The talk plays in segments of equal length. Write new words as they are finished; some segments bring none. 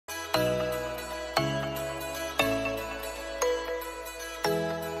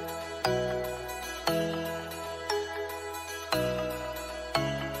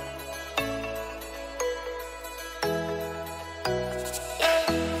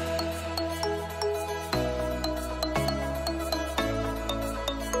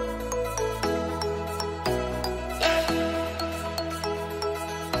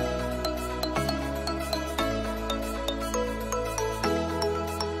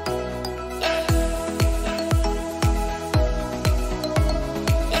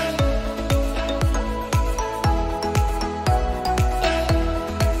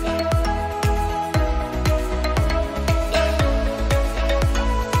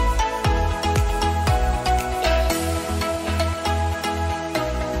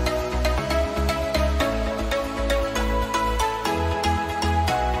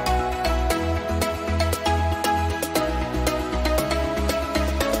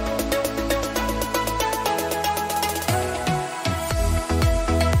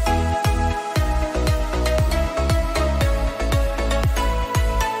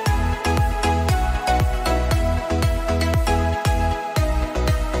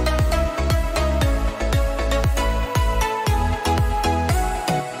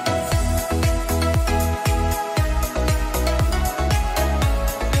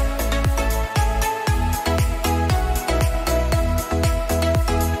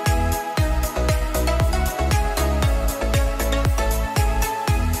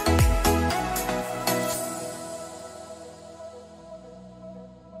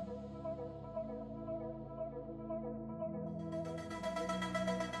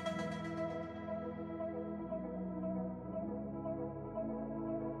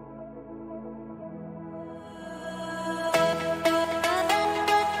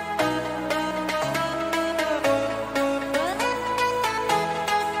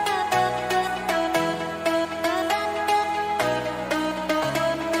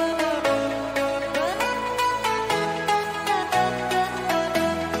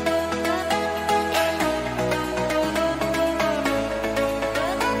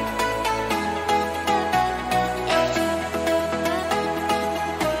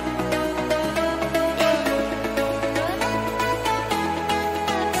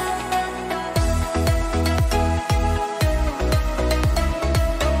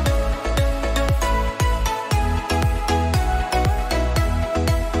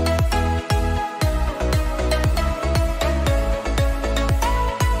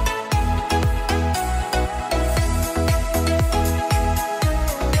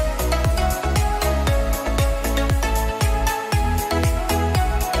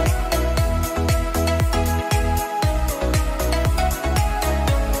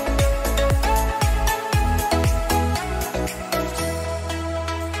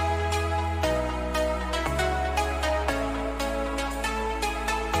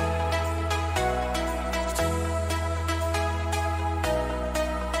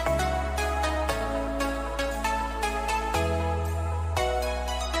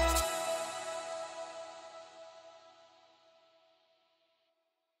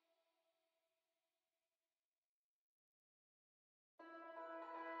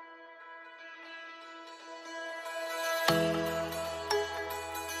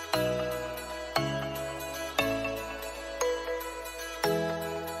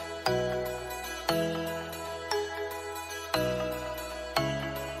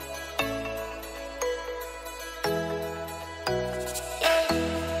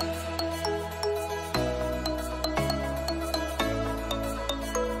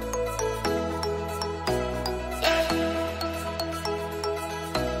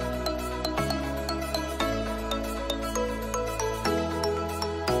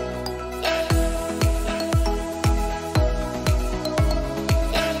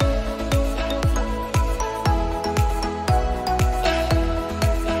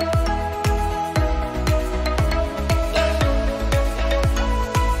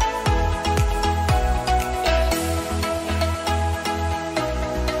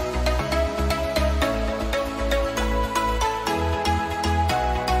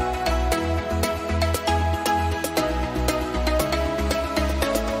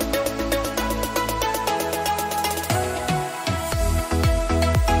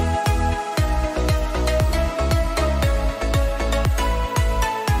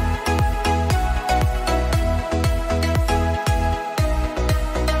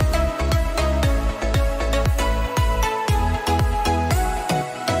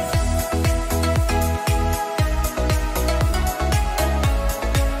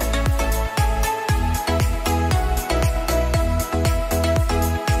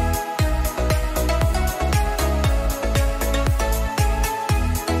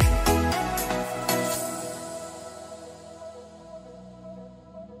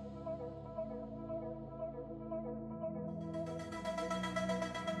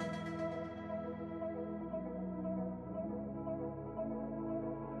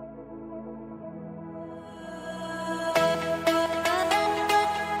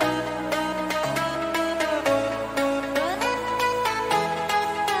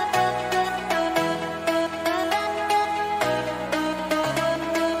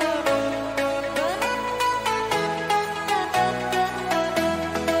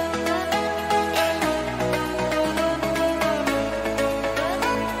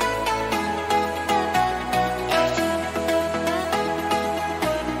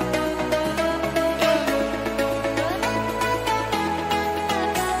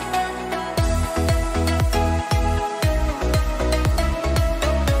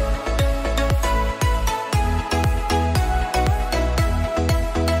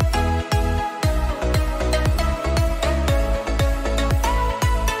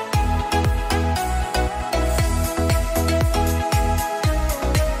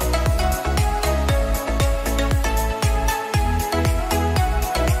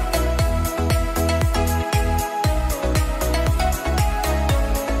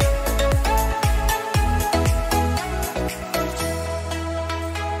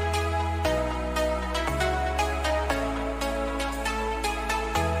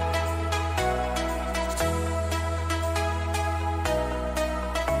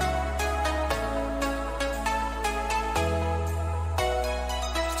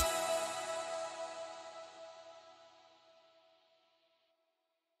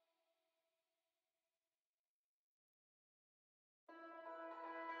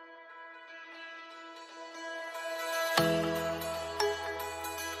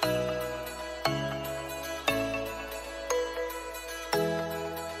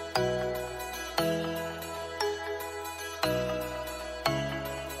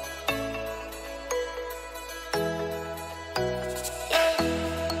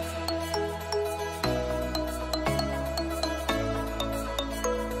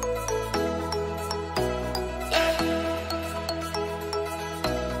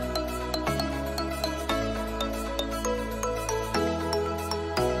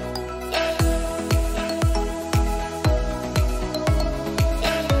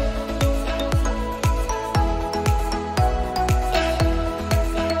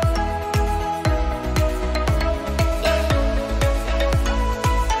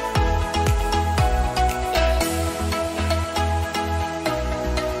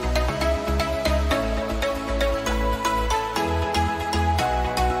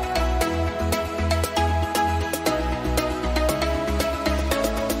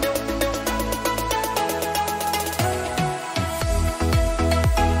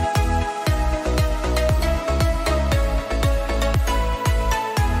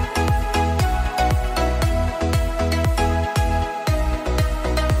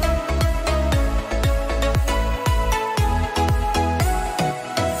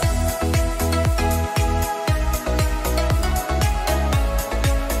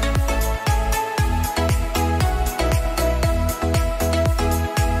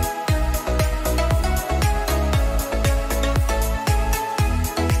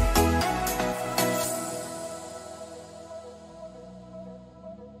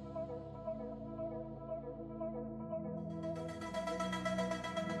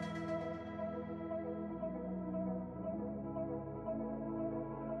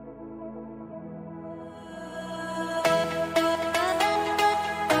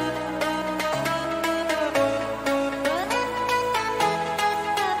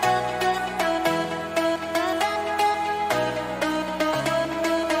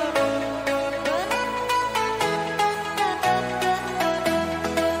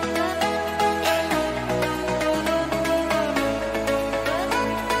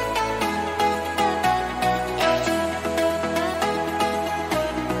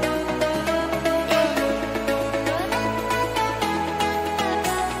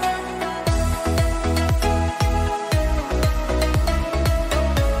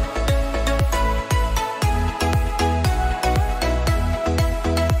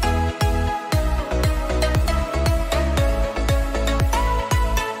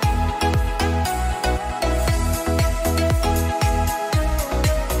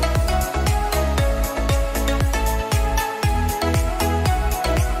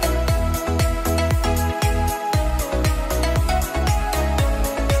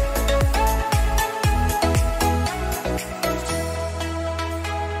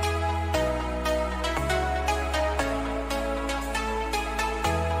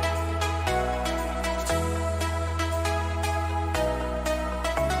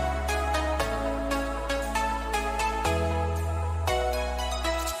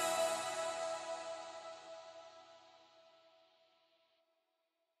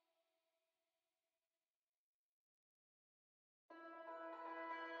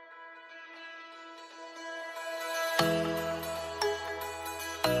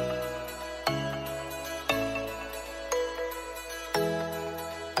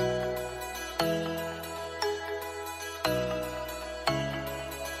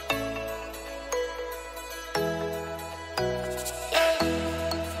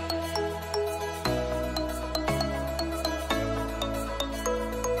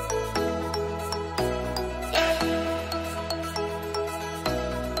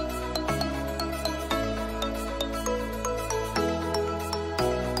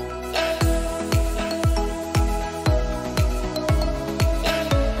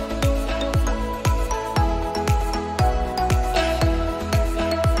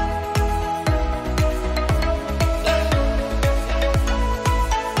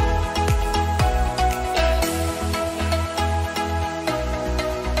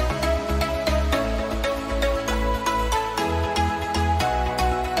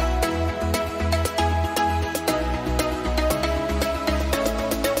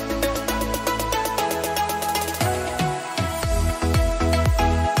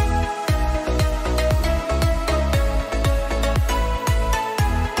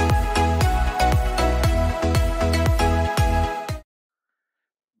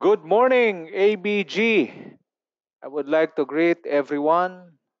Good morning, ABG. I would like to greet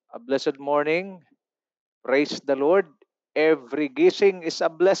everyone a blessed morning. Praise the Lord. Every gising is a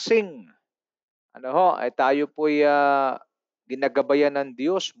blessing. Ay tayo po'y ginagabayan ng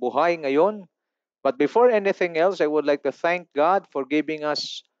Diyos, buhay ngayon. But before anything else, I would like to thank God for giving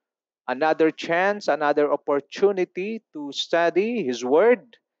us another chance, another opportunity to study His Word.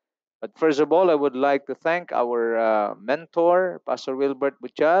 But first of all, I would like to thank our mentor, Pastor Wilbert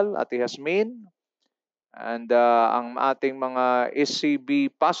Buchal, Ate Hasmin, and ang ating mga SCB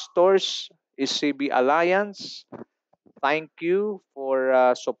pastors, SCB Alliance. Thank you for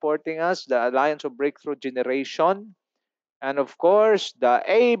supporting us, the Alliance of Breakthrough Generation. And of course, the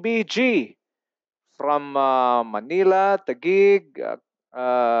ABG from Manila, Taguig,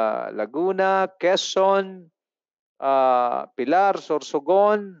 Laguna, Quezon, Pilar,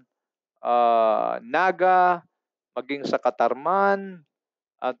 Sorsogon, Naga, maging sa Katarman,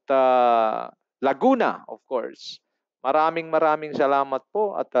 at Laguna, of course. Maraming salamat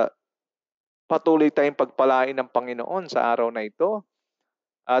po at patuloy tayong pagpalain ng Panginoon sa araw na ito.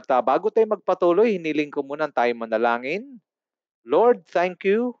 At bago tayo magpatuloy, hiniling ko muna tayo manalangin. Lord, thank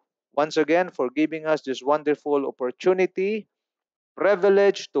you once again for giving us this wonderful opportunity,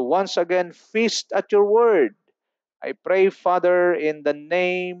 privilege to once again feast at your word. I pray, Father, in the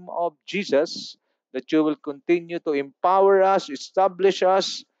name of Jesus, that you will continue to empower us, establish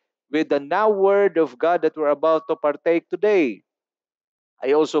us with the now word of God that we're about to partake today.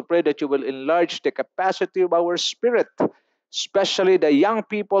 I also pray that you will enlarge the capacity of our spirit, especially the young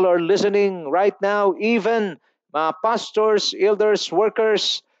people are listening right now, even pastors, elders,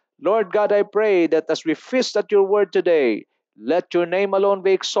 workers. Lord God, I pray that as we feast at your word today, let your name alone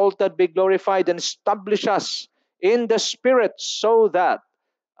be exalted, be glorified, and establish us in the spirit so that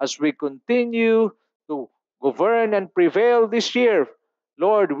as we continue to govern and prevail this year,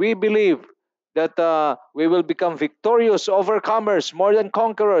 Lord, we believe that we will become victorious, overcomers, more than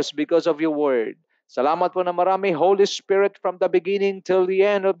conquerors because of your word. Salamat po na marami, Holy Spirit, from the beginning till the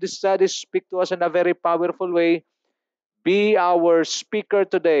end of this study, speak to us in a very powerful way. Be our speaker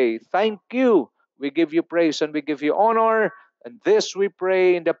today. Thank you. We give you praise and we give you honor. And this we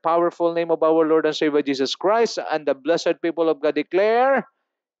pray in the powerful name of our Lord and Savior Jesus Christ. And the blessed people of God declare,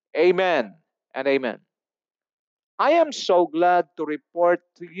 Amen and Amen. I am so glad to report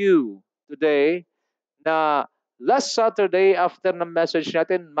to you today na last Saturday after ng message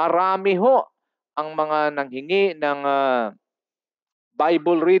natin, marami ho ang mga nanghingi ng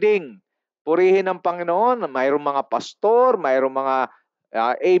Bible reading. Purihin ang Panginoon. Mayroong mga pastor, mayroong mga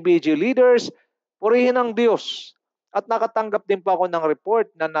ABG leaders. Purihin ang Diyos. At nakatanggap din pa ako ng report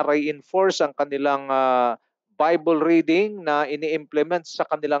na na-reinforce ang kanilang Bible reading na ini-implement sa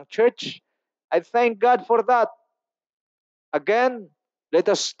kanilang church. I thank God for that. Again, let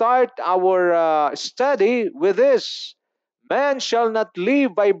us start our study with this. Man shall not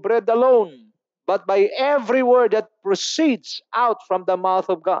live by bread alone, but by every word that proceeds out from the mouth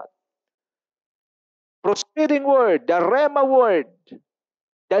of God. Proceeding word, the Rama word,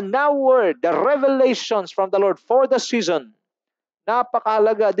 the now word, the revelations from the Lord for the season.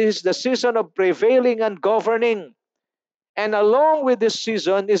 Napakalaga, this is the season of prevailing and governing. And along with this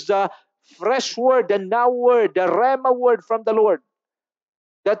season is the fresh word, the now word, the Rama word from the Lord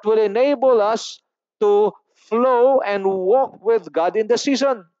that will enable us to flow and walk with God in the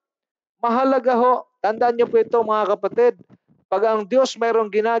season. Mahalaga ho, tandaan niyo po ito mga kapatid, pag ang Diyos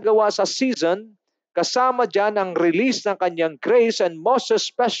mayroong ginagawa sa season, kasama dyan ang release ng kanyang grace and most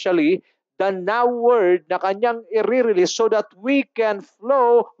especially the now word na kanyang i-release so that we can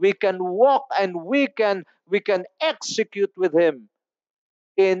flow, we can walk, and we can execute with Him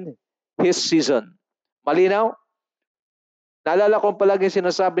in His season. Malinaw? Naalala ko palagi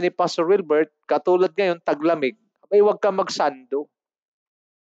sinasabi ni Pastor Wilbert, katulad ngayon, taglamig, abay huwag kang magsando.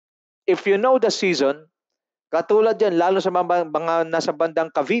 If you know the season, katulad yan, lalo sa mga nasa bandang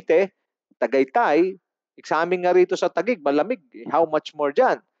Cavite, Tagaytay, sa amin nga rito sa Taguig, malamig. How much more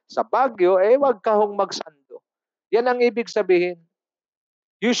dyan? Sa Baguio, huwag ka hong magsando. Yan ang ibig sabihin.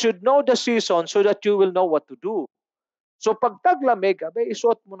 You should know the season so that you will know what to do. So pag taglamig,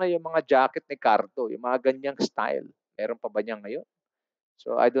 isuot mo na yung mga jacket ni Cardo, yung mga ganyang style. Meron pa ba niya ngayon?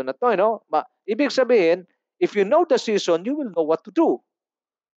 So I do not know, ibig sabihin, if you know the season, you will know what to do.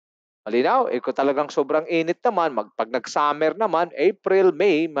 Malinaw, kung talagang sobrang init naman, pag nag-summer naman, April,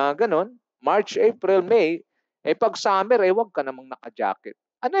 May, mga ganon, March, April, May, pag summer, wag ka namang naka-jacket.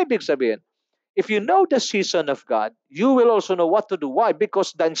 Ano ibig sabihin? If you know the season of God, you will also know what to do. Why?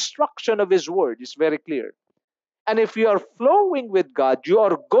 Because the instruction of His Word is very clear. And if you are flowing with God, you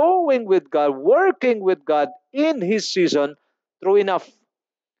are going with God, working with God in His season, true enough,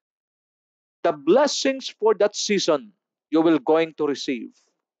 the blessings for that season you will going to receive.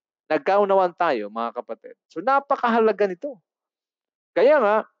 Nagkaunawan tayo, mga kapatid. So napakahalaga nito. Kaya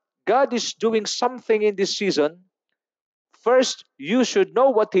nga, God is doing something in this season. First, you should know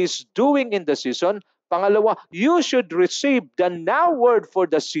what He's doing in the season. Pangalawa, you should receive the now word for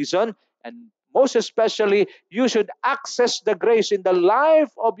the season. And most especially, you should access the grace in the life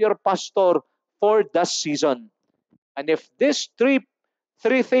of your pastor for the season. And if these three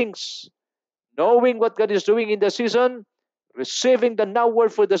things, knowing what God is doing in the season, receiving the now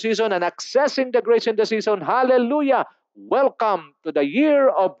word for the season, and accessing the grace in the season, hallelujah, welcome to the year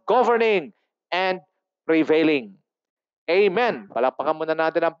of governing and prevailing. Amen. Palakpakan muna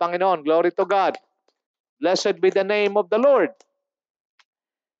natin ang Panginoon. Glory to God. Blessed be the name of the Lord.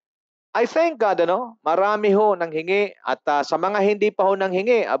 I thank God, marami ho nang hingi at sa mga hindi pa ho nang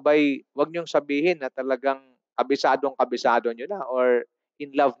hingi, abay, wag niyong sabihin na talagang kabisadong-kabisado niyo na or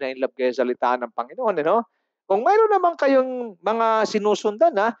in love na in love kayo sa salita ng Panginoon, Kung mayroon naman kayong mga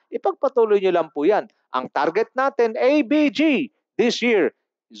sinusundan, ipagpatuloy niyo lang po yan. Ang target natin, ABG, this year,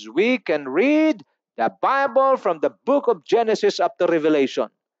 is we can read the Bible from the book of Genesis up to Revelation.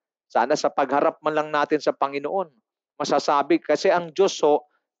 Sana sa pagharap man lang natin sa Panginoon, masasabi, kasi ang Diyos ho,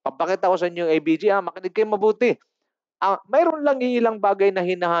 papakita ko sa inyo yung ABG, makinig kayo mabuti. Mayroon lang ilang bagay na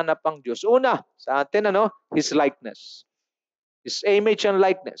hinahanap ang Diyos. Una, sa atin, His likeness. His image and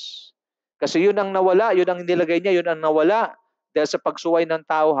likeness. Kasi yun ang nawala, yun ang nilagay niya, yun ang nawala. Dahil sa pagsuway ng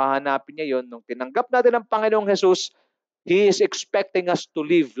tao, hahanapin niya yun. Nung tinanggap natin ang Panginoong Jesus, He is expecting us to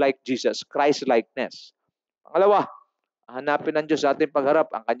live like Jesus, Christ-likeness. Pangalawa, hahanapin ng Diyos sa ating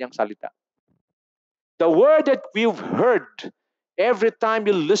pagharap ang kanyang salita. The word that we've heard, every time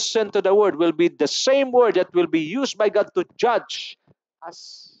you listen to the word, will be the same word that will be used by God to judge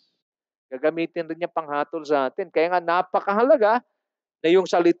us. Gagamitin rin niya panghatol sa atin. Kaya nga napakahalaga na yung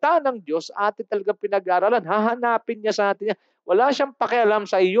salita ng Diyos atin talaga pinag-aralan. Hahanapin niya sa atin. Wala siyang pakialam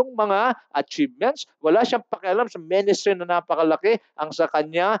sa iyong mga achievements. Wala siyang pakialam sa ministry na napakalaki. Ang sa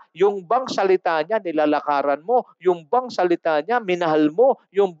kanya, yung bang salita niya, nilalakaran mo. Yung bang salita niya, minahal mo.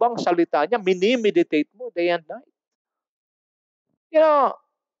 Yung bang salita niya, minimeditate mo day and night.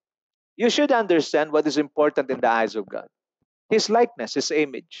 You should understand what is important in the eyes of God. His likeness, His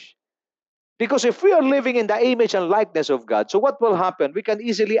image. Because if we are living in the image and likeness of God, so what will happen? We can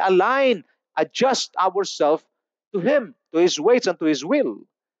easily align, adjust ourselves to Him, to His ways and to His will.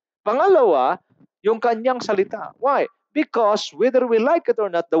 Pangalawa, yung kanyang salita. Why? Because whether we like it or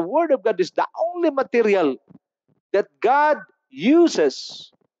not, the Word of God is the only material that God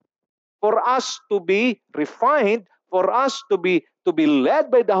uses for us to be refined, for us to be led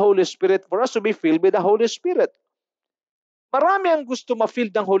by the Holy Spirit, for us to be filled with the Holy Spirit. Marami ang gusto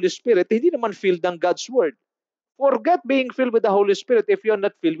ma-filled ng Holy Spirit, hindi naman filled ng God's Word. Forget being filled with the Holy Spirit if you're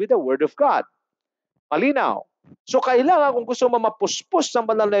not filled with the Word of God. Malinaw. So kailangan kung gusto mo mapuspos ng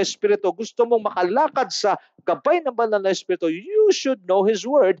banal na Espiritu, gusto mong makalakad sa gabay ng banal na Espiritu, you should know His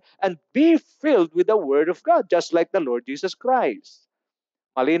Word and be filled with the Word of God, just like the Lord Jesus Christ.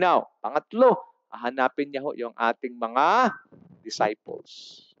 Malinaw. Pangatlo, hahanapin niya ho yung ating mga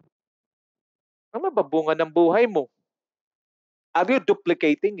disciples. Ano ba bunga ng buhay mo? Are you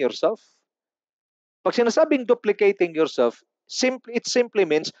duplicating yourself? Pag sinasabing duplicating yourself, it simply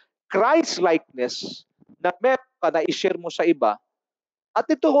means Christ-likeness na meron ka na i-share mo sa iba. At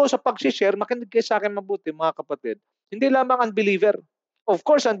ito ho sa pag-share, makinig kayo sa akin mabuti mga kapatid. Hindi lamang unbeliever. Of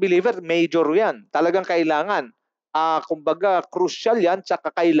course, unbeliever, major yan. Talagang kailangan. Kumbaga, crucial yan,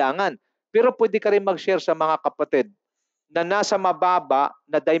 tsaka kailangan. Pero pwede ka rin mag-share sa mga kapatid na nasa mababa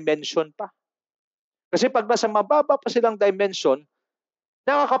na dimension pa. Kasi pag nasa mababa pa silang dimension,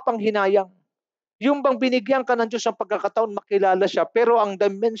 nakakapanghinayang. Yung bang binigyan ka ng Diyos ng pagkakataon, makilala siya, pero ang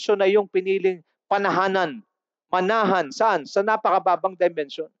dimension na yung piniling panahanan, manahan, saan? Sa napakababang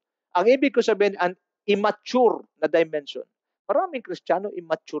dimension. Ang ibig ko sabihin, an immature na dimension. Maraming Kristiyano,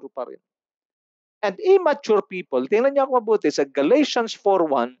 immature pa rin. And immature people, tingnan niyo ako mabuti, sa Galatians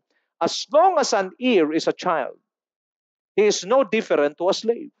 4:1, as long as an heir is a child, he is no different to a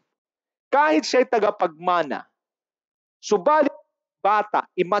slave. Kahit siya'y tagapagmana, subalit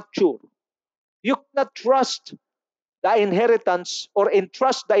bata, immature, you cannot trust the inheritance or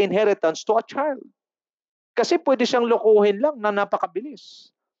entrust the inheritance to a child. Kasi pwede siyang lokohin lang na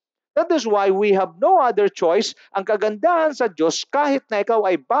napakabilis. That is why we have no other choice. Ang kagandahan sa Diyos, kahit na ikaw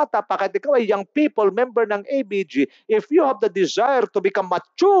ay bata, kahit ikaw ay young people, member ng ABG, if you have the desire to become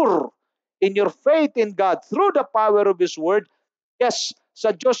mature in your faith in God through the power of His Word, yes,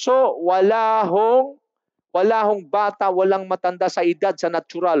 sa Diyos wala hong bata, walang matanda sa edad, sa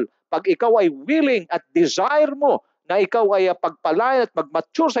natural. Pag ikaw ay willing at desire mo na ikaw ay pagpalain at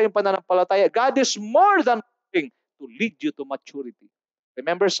mag-mature sa iyong pananampalataya, God is more than willing to lead you to maturity.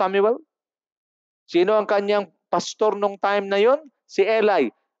 Remember Samuel? Sino ang kanyang pastor nung time na yon? Si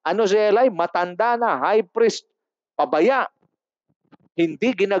Eli. Ano si Eli? Matanda na, high priest, pabaya.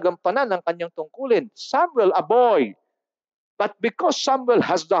 Hindi ginagampanan ang kanyang tungkulin. Samuel, a boy. But because Samuel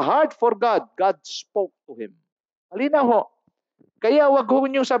has the heart for God, God spoke to him. Malinaw ho. Kaya wag ho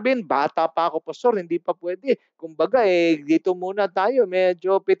niyong sabihin, bata pa ako, pastor, hindi pa pwede. Kumbaga, dito muna tayo,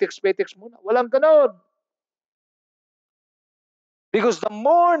 medyo petiks-petiks muna. Walang ganon. Because the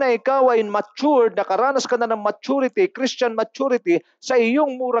more na ikaw ay matured, nakaranas ka na ng maturity, Christian maturity, sa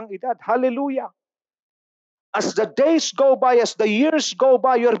iyong murang edad. Hallelujah. As the days go by, as the years go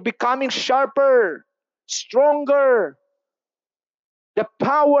by, you're becoming sharper, stronger. The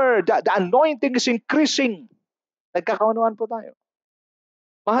power, the anointing is increasing. Nagkakaunawaan po tayo.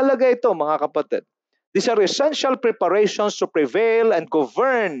 Mahalaga ito, mga kapatid. These are essential preparations to prevail and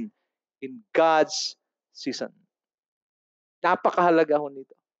govern in God's season. Napakahalaga ho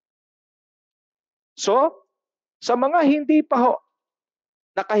nito. So, sa mga hindi pa ho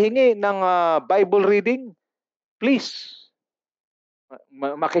nakahingi ng Bible reading, please,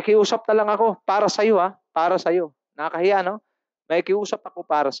 makikiusap na lang ako para sa iyo para sa iyo. Nakakahiya, no? Makikiusap ako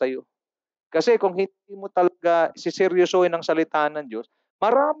para sa iyo. Kasi kung hindi mo talaga siseryosohin ang salita ng Diyos,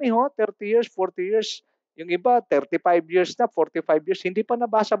 marami 30 years, 40 years, yung iba 35 years na, 45 years, hindi pa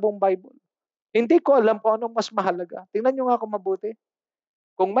nabasa buong Bible. Hindi ko alam kung anong mas mahalaga. Tingnan nyo nga ako mabuti.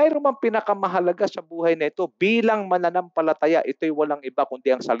 Kung mayroon mang pinakamahalaga sa buhay na ito, bilang mananampalataya, ito'y walang iba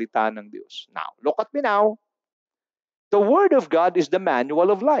kundi ang salita ng Diyos. Now, look at me now. The Word of God is the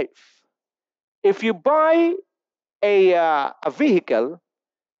manual of life. If you buy a vehicle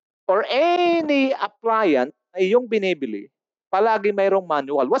or any appliance na iyong binibili, palagi mayroong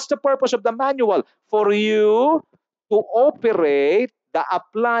manual. What's the purpose of the manual? For you to operate the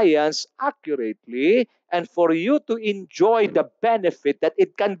appliance accurately and for you to enjoy the benefit that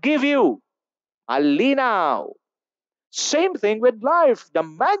it can give you. Malinaw. Same thing with life. The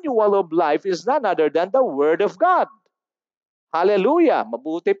manual of life is none other than the Word of God. Hallelujah.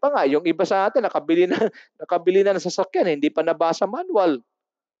 Mabuti pa nga. Yung iba sa atin, nakabili na ng sasakyan, hindi pa nabasa manual.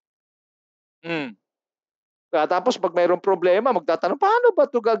 Tapos pag mayroong problema, magtatanong, paano ba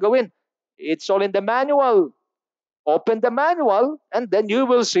ito gagawin? It's all in the manual. Open the manual and then you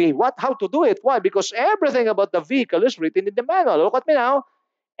will see how to do it. Why? Because everything about the vehicle is written in the manual. Look at me now.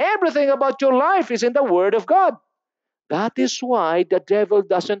 Everything about your life is in the Word of God. That is why the devil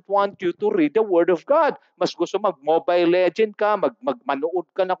doesn't want you to read the Word of God. Mas gusto mag-Mobile Legend ka, manood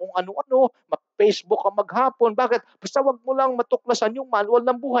ka na kung ano-ano, mag-Facebook ka maghapon. Bakit? Basta wag mo lang matuklasan yung manual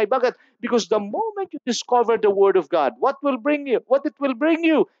ng buhay. Bakit? Because the moment you discover the Word of God, what it will bring you?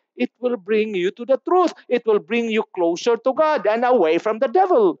 It will bring you to the truth. It will bring you closer to God and away from the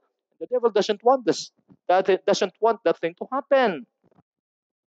devil. The devil doesn't want this. Doesn't want that thing to happen.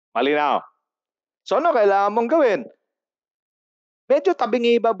 Malinaw. So ano kailangan mong gawin? Medyo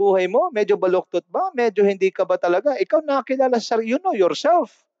tabingi ba buhay mo? Medyo baluktot ba? Medyo hindi ka ba talaga? Ikaw nakakilala sa sarili. You know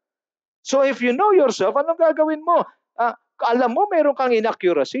yourself. So if you know yourself, anong gagawin mo? Alam mo mayroon kang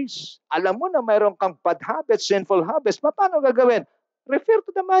inaccuracies. Alam mo na mayroon kang bad habits, sinful habits. Paano gagawin? Refer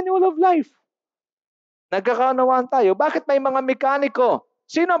to the manual of life. Nagkakaunawaan tayo. Bakit may mga mekaniko?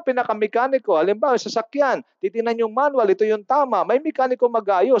 Sino ang pinaka-mekaniko? Halimbawa, sasakyan, titingnan yung manual, ito yung tama. May mekaniko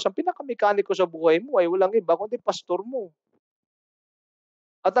mag-ayos. Ang pinaka-mekaniko sa buhay mo ay walang iba kundi pastor mo.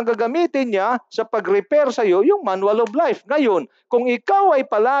 At ang gagamitin niya sa pag-repair sa iyo, yung manual of life. Ngayon, kung ikaw ay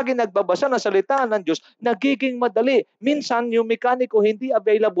palagi nagbabasa ng salita ng Diyos, nagiging madali. Minsan, yung mekaniko hindi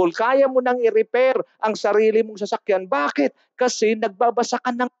available. Kaya mo nang i-repair ang sarili mong sasakyan. Bakit? Kasi nagbabasa ka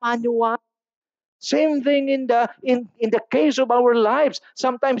ng manual. Same thing in the case of our lives.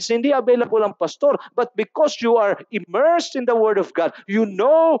 Sometimes hindi available ang pastor, but because you are immersed in the Word of God, you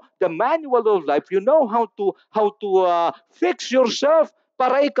know the manual of life. You know how to fix yourself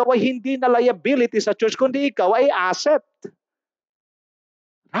para ikaw ay hindi na liability sa church, kundi ikaw ay asset.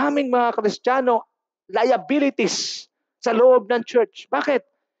 Maraming mga Kristiyano, liabilities sa loob ng church. Bakit?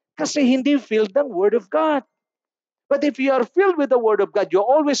 Kasi hindi filled ng Word of God. But if you are filled with the Word of God, you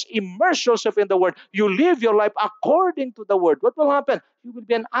always immerse yourself in the Word. You live your life according to the Word. What will happen? You will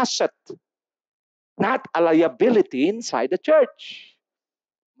be an asset, not a liability inside the church.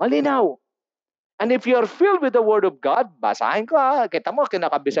 Malinaw. And if you are filled with the Word of God, basahin ko kita mo,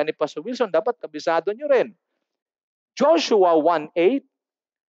 kinakabisa ni Pastor Wilson, dapat kabisado nyo rin. Joshua 1:8,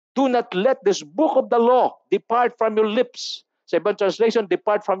 do not let this book of the law depart from your lips. Sa ibang translation,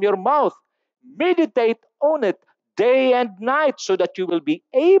 depart from your mouth. Meditate on it day and night, so that you will be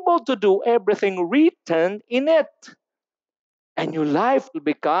able to do everything written in it. And your life will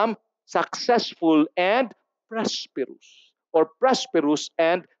become successful and prosperous, or prosperous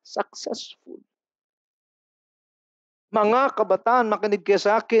and successful. Mga kabataan, makinig kayo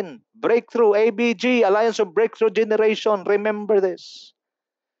sa akin. Breakthrough, ABG, Alliance of Breakthrough Generation. Remember this.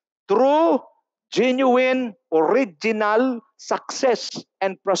 True, genuine, original success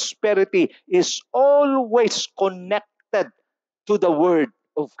and prosperity is always connected to the Word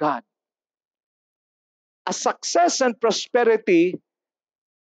of God. A success and prosperity,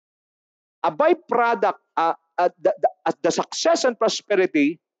 a byproduct, the success and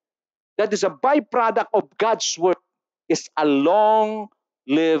prosperity that is a byproduct of God's Word is a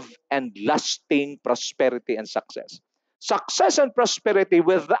long-lived and lasting prosperity and success. Success and prosperity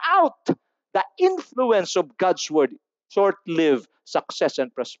without the influence of God's Word, short-lived success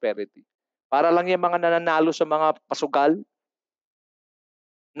and prosperity. Para lang yung mga nananalo sa mga pasugal,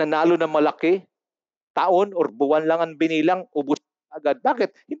 nanalo na malaki, taon or buwan lang ang binilang, ubus agad.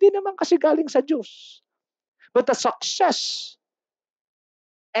 Bakit? Hindi naman kasi galing sa Diyos. But the success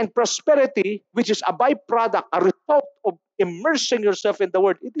and prosperity, which is a byproduct, a result of immersing yourself in the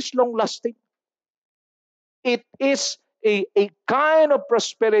Word, it is long-lasting. It is a kind of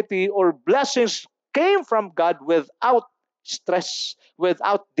prosperity or blessings came from God without stress,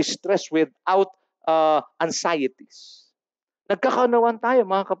 without distress, without anxieties. Nagkakaunawan tayo,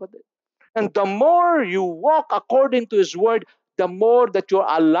 mga kapatid. And the more you walk according to His Word, the more that you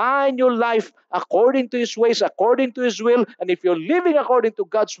align your life according to His ways, according to His will, and if you're living according to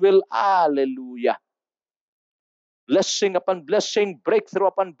God's will, hallelujah. Blessing upon blessing, breakthrough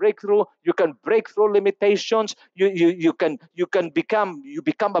upon breakthrough, you can break through limitations, you can become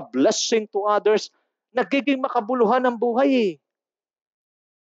a blessing to others. Nagiging makabuluhan ang buhay eh.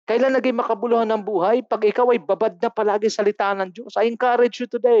 Kailan naging makabuluhan ng buhay? Pag ikaw ay babad na palagi salita ng Diyos. I encourage you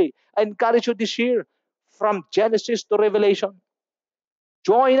today. I encourage you this year. From Genesis to Revelation.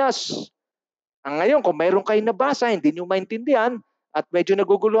 Join us. Ang ngayon, kung mayroon kayo nabasa, hindi nyo maintindihan, at medyo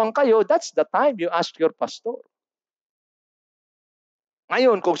naguguluhan kayo, that's the time you ask your pastor.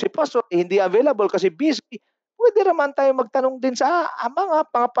 Ngayon, kung si pastor hindi available kasi busy, pwede naman tayo magtanong din sa mga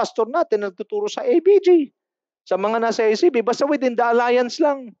pastor natin na nagtuturo sa ABG. Sa mga nasa ACB, basta within the alliance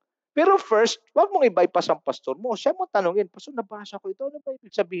lang. Pero first, wag mong i-bypass ang pastor mo. Siya mo tanongin, pastor, nabasa ko ito. Ano ba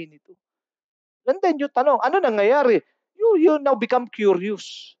ibig sabihin nito? And then you tanong, ano nangyayari? You now become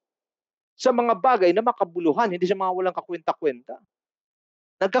curious sa mga bagay na makabuluhan, hindi sa mga walang kakwenta-kwenta.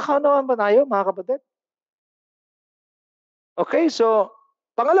 Nagkakaunawaan ba tayo, mga kapatid? Okay, so,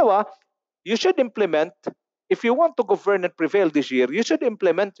 pangalawa, you should implement, if you want to govern and prevail this year, you should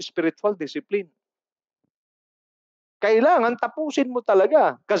implement spiritual discipline. Kailangan tapusin mo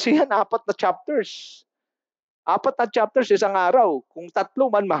talaga. Kasi yan, 4 na chapters. 4 na chapters isang araw. Kung 3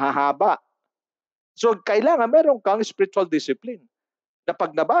 man, mahahaba. So, kailangan meron kang spiritual discipline. Na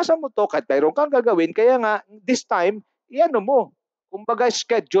pag nabasa mo to, kahit mayroon kang gagawin, kaya nga, this time, iano mo. Kumbaga,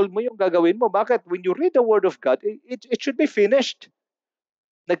 schedule mo yung gagawin mo. Bakit? When you read the Word of God, it should be finished.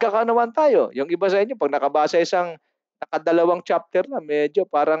 Nagkakaunawaan tayo. Yung iba sa inyo, pag nakabasa isang nakadalawang chapter na, medyo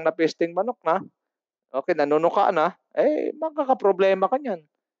parang napesting manok na. Okay, nanunuka na, magkakaproblema ka niyan.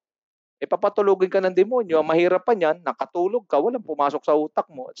 Papatulugin ka ng demonyo, ang mahirap pa niyan, nakatulog ka, walang pumasok sa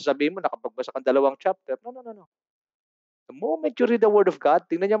utak mo, at sasabihin mo, nakapagbasa kang 2 chapter. No. The moment you read the Word of God,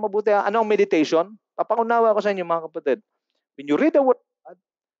 tingnan niyo mabuti, ano ang meditation? Papangunawa ko sa inyo, mga kapatid. When you read the Word of God,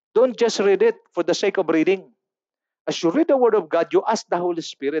 don't just read it for the sake of reading. As you read the Word of God, you ask the Holy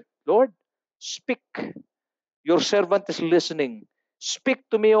Spirit, Lord, speak. Your servant is listening. Speak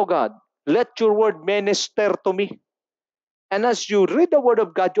to me, O God. Let your word minister to me. And as you read the Word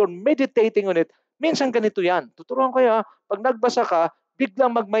of God, you're meditating on it. Minsan ganito yan. Tuturuan ko kaya, pag nagbasa ka,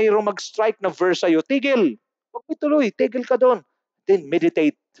 biglang mayroong mag-strike na verse sa'yo, tigil. Huwag ituloy, tigil ka doon. Then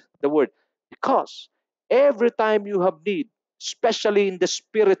meditate the Word. Because every time you have need, especially in the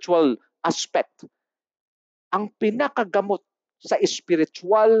spiritual aspect, ang pinakagamot sa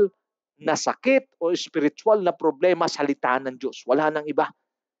spiritual na sakit o spiritual na problema, salita ng Diyos. Wala nang iba.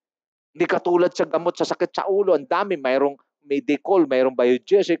 Hindi katulad sa gamot sa sakit sa ulo. Ang dami. Mayroong Medicol, mayroong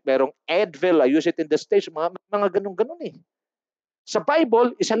Biogesic, mayroong Advil. I use it in the States. Mga ganun-ganun eh. Sa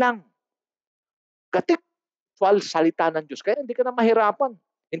Bible, isa lang. Katiktual salita ng Diyos. Kaya hindi ka na mahirapan.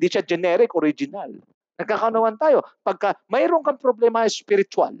 Hindi siya generic, original. Nagkakaunawan tayo. Pagka mayroong kang problema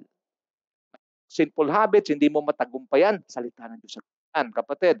spiritual, sinful habits, hindi mo matagumpayan, salita ng Diyos.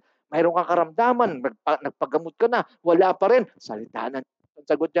 Kapatid, mayroong kang karamdaman, nagpagamot ka na, wala pa rin, salita ng Diyos.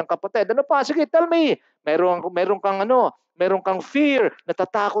 Sagot niyang kapatid, ano pa? Sige, tell me. Meron kang fear,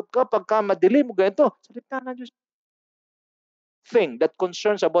 natatakot ka pagka madilim mo ganito. Salita ng Diyos. thing that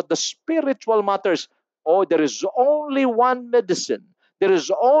concerns about the spiritual matters, oh, there is only one medicine. There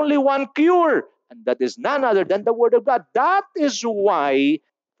is only one cure, and that is none other than the Word of God. That is why,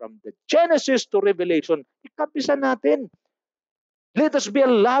 from the Genesis to Revelation, ikapisa natin. Let us be a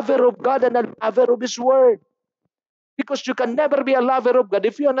lover of God and a lover of His Word. Because you can never be a lover of God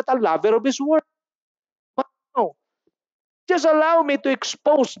if you are not a lover of His Word. Wow. Just allow me to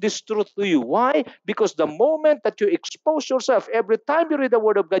expose this truth to you. Why? Because the moment that you expose yourself, every time you read the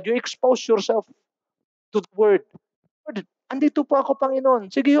Word of God, you expose yourself to the Word. Lord, andito po ako,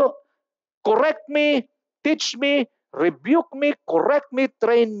 Panginoon. Sige ho, correct me, teach me, rebuke me, correct me,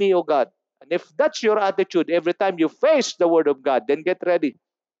 train me, O God. And if that's your attitude every time you face the Word of God, then get ready.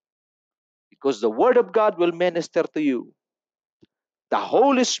 Because the Word of God will minister to you. The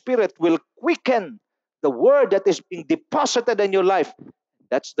Holy Spirit will quicken the Word that is being deposited in your life.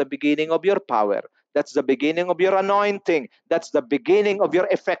 That's the beginning of your power. That's the beginning of your anointing. That's the beginning of your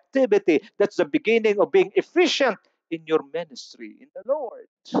effectivity. That's the beginning of being efficient in your ministry in the Lord.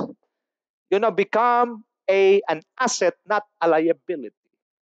 Become an asset, not a liability.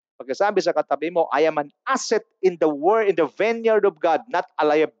 Pagkasabi sa katabi mo, I am an asset in the word, in the vineyard of God, not a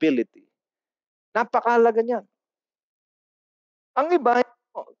liability. Napakahalaga niyan. Ang iba,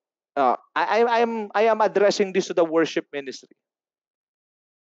 I am addressing this to the worship ministry.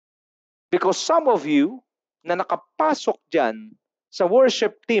 Because some of you na nakapasok dyan sa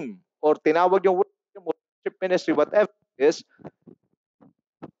worship team or tinawag yung worship ministry, whatever it is,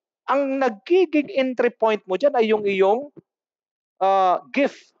 ang nagiging entry point mo dyan ay yung iyong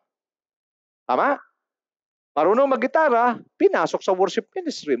gift. Tama? Marunong mag-gitara, pinasok sa worship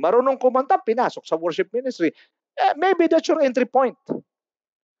ministry. Marunong kumanta, pinasok sa worship ministry. Maybe that's your entry point.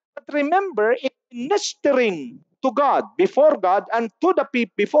 But remember, in ministering to God, before God, and to the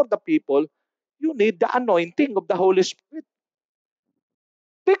before the people, you need the anointing of the Holy Spirit.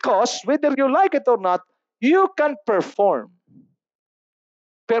 Because whether you like it or not, you can perform.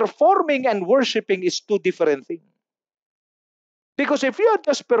 Performing and worshiping is two different things. Because if you are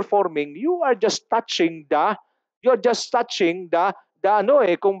just performing, you are just touching the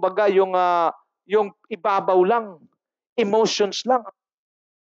kumbaga yung ibabaw lang, emotions lang.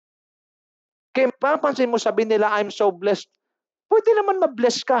 Kaya papansin mo sabi nila, I'm so blessed. Pwede naman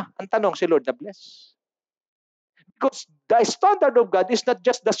ma-bless ka. Ang tanong, si Lord na-bless. Because the standard of God is not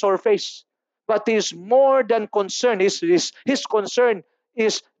just the surface, but He is more than concerned. His concern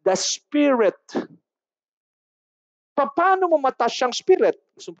is the spirit. Paano mo matas siyang spirit?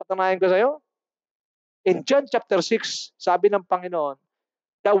 Gusto patanayan ko sa'yo? In John chapter 6, sabi ng Panginoon,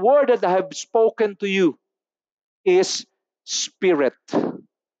 the word that I have spoken to you is spirit.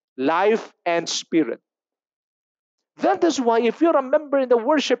 Life and spirit. That is why if you're a member in the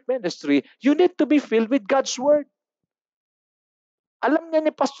worship ministry, you need to be filled with God's word. Alam niya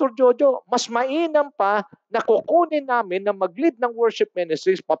ni Pastor Jojo, mas mainam pa na kukunin namin na mag-lead ng worship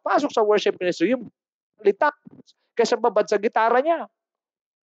ministries, papasok sa worship ministry, yung salita, kaysa babad sa gitara niya.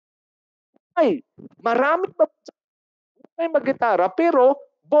 Ay, maraming babad sa mag-gitara, pero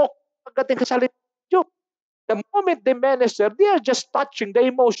pagdating sa salita niyo. The moment they minister, they are just touching the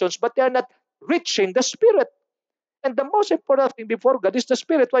emotions, but they are not reaching the spirit. And the most important thing before God is the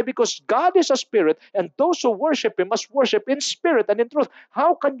spirit. Why? Because God is a spirit, and those who worship Him must worship in spirit and in truth.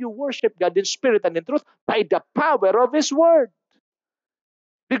 How can you worship God in spirit and in truth? By the power of His word.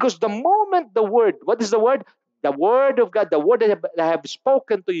 Because the moment the word, what is the word? The word of God, the word that I have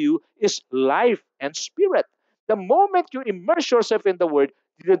spoken to you is life and spirit. The moment you immerse yourself in the word,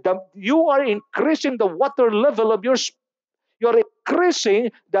 you are increasing the water level of your spirit. You're increasing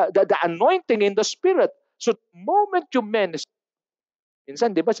the anointing in the spirit. So the moment you minister,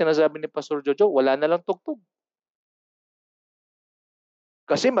 minsan, di ba, sinasabi ni Pastor Jojo, wala na lang tugtog.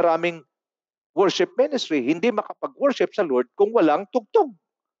 Kasi maraming worship ministry, hindi makapag-worship sa Lord kung walang tugtog.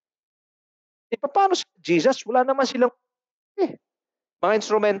 E paano sa Jesus? Wala naman silang mga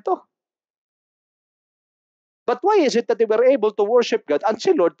instrumento. But why is it that they were able to worship God and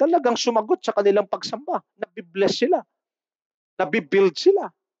si Lord talagang sumagot sa kanilang pagsamba? Nabibless sila. Nabibuild sila.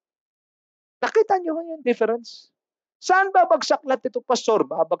 Nakita niyo yung difference? Saan babagsak lahat ito, Pastor?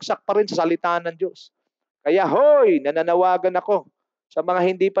 Babagsak pa rin sa salita ng Diyos. Kaya hoy, nananawagan ako sa mga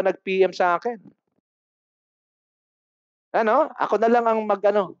hindi pa nag-PM sa akin. Ako na lang ang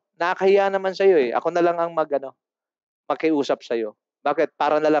nakakahiya naman sa iyo eh. Ako na lang ang makiusap sa iyo. Bakit?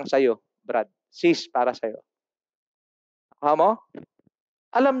 Para na lang sa iyo, Brad. Sis, para sa iyo. Mo?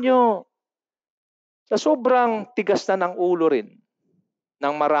 Alam nyo, sa sobrang tigas na ng ulo rin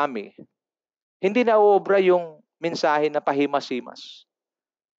ng marami, hindi na uobra yung mensahe na pahimas-himas.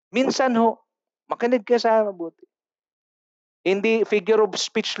 Minsan makinig kayo sa mabuti. Hindi figure of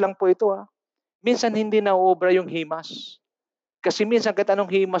speech lang po ito ha. Minsan hindi nauubra yung himas. Kasi minsan kahit anong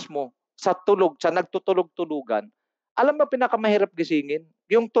himas mo, sa tulog, sa nagtutulog-tulugan, alam mo pinakamahirap gisingin?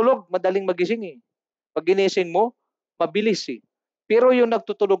 Yung tulog, madaling magising eh. Pag ginising mo, mabilis eh. Pero yung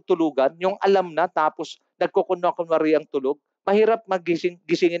nagtutulog-tulugan, yung alam na tapos nagkukunwa-kunwari ang tulog, mahirap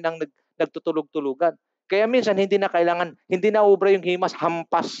gisingin ang nagtutulog-tulugan. Kaya minsan hindi na kailangan, hindi na ubra yung himas,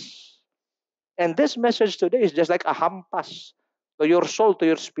 hampas. And this message today is just like a hampas to your soul, to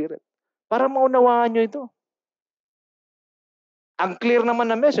your spirit. Para maunawaan nyo ito. Ang clear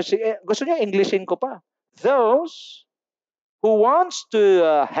naman na message. Gusto niya Englishin ko pa. Those who wants to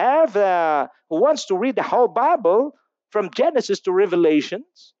who wants to read the whole Bible from Genesis to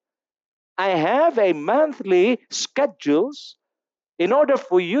Revelations, I have a monthly schedules in order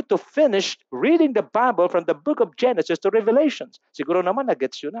for you to finish reading the Bible from the book of Genesis to Revelations. Siguro naman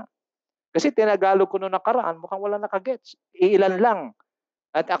na-gets yun na. Kasi tinagalog ko noong nakaraan, mukhang wala nakagets. Iilan lang.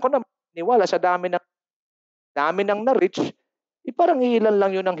 At ako na niwala sa dami ng na-reach, parang iilan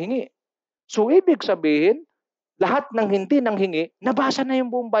lang yun ang hingi. So, ibig sabihin, lahat ng hindi nang hingi, nabasa na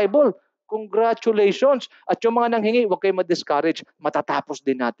yung buong Bible. Congratulations! At yung mga nanghingi, huwag kayo ma-discourage. Matatapos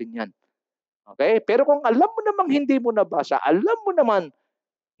din natin yan. Okay? Pero kung alam mo namang hindi mo nabasa, alam mo naman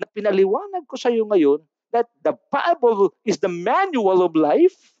na pinaliwanag ko sa iyo ngayon that the Bible is the manual of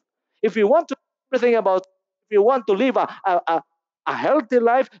life. If you want to know everything about, if you want to live a healthy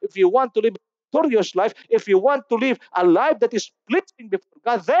life, if you want to live a victorious life, if you want to live a life that is pleasing before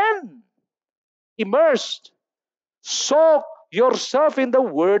God, then immersed, soak yourself in the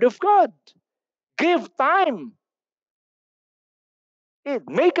Word of God. Give time.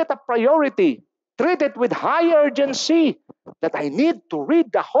 Make it a priority. Treat it with high urgency that I need to read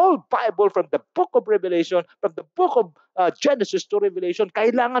the whole Bible from the book of Revelation, from the book of Genesis to Revelation.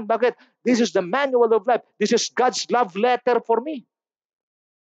 Kailangan, bakit? This is the manual of life. This is God's love letter for me.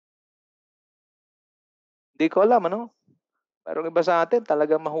 Hindi ko alam, ano? Pero iba sa atin,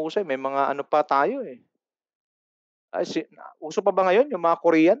 talagang mahusay. May mga ano pa tayo eh. Uso pa ba ngayon yung mga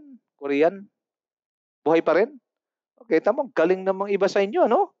Korean? Korean? Buhay pa rin? Okay, tama. Galing namang iba sa inyo,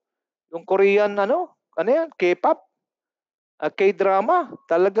 no? Yung Korean, ano yan? K-pop? K-drama?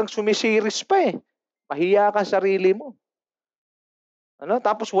 Talagang sumisiris pa eh. Mahiya ka sarili mo. Ano?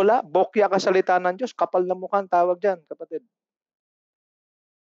 Tapos wala, bokya ka salita ng Diyos. Kapal na mukha ang tawag dyan, kapatid.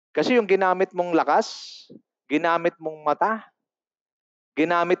 Kasi yung ginamit mong lakas, ginamit mong mata,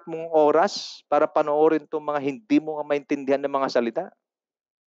 ginamit mong oras para panoorin itong mga hindi mo maintindihan ng mga salita.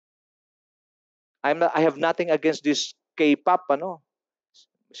 I have nothing against this K-pop, ano?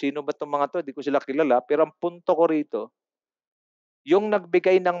 Sino ba itong mga to? Hindi ko sila kilala. Pero ang punto ko rito, yung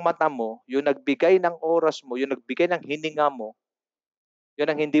nagbigay ng mata mo, yung nagbigay ng oras mo, yung nagbigay ng hininga mo, yun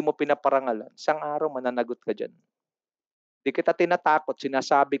ang hindi mo pinaparangalan. Isang araw mananagot ka dyan. Di kita tinatakot,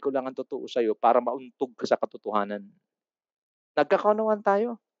 sinasabi ko lang ang totoo sa'yo para mauntog ka sa katotohanan. Nagkakaunawaan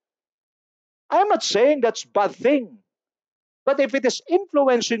tayo. I'm not saying that's bad thing. But if it is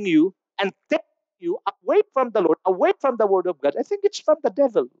influencing you and taking you away from the Lord, away from the Word of God, I think it's from the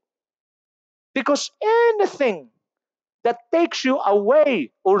devil. Because anything that takes you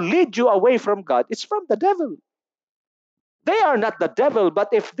away or leads you away from God, it's from the devil. They are not the devil, but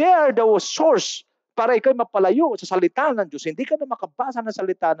if they are the source para ikay mapalayo sa salita ng Diyos, hindi ka na makabasa ng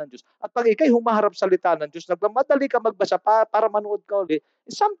salita ng Diyos. At pag ikay humaharap sa salita ng Diyos, nagmamadali ka magbasa para manood ka ulit,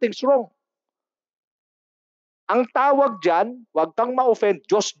 something's wrong. Ang tawag dyan, huwag kang ma-offend,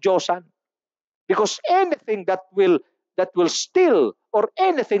 Diyos-Diyosan. Because anything that will steal or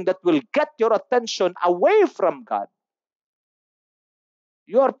anything that will get your attention away from God,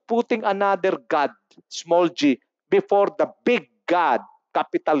 you are putting another God, small g, before the big God,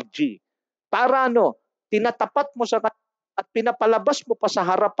 capital G. Para tinatapat mo sa at pinapalabas mo pa sa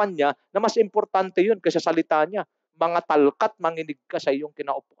harapan niya na mas importante yun kaysa salita niya. Mga talkat, manginig ka sa iyong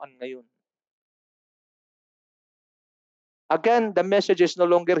kinaupuan ngayon. Again, the message is no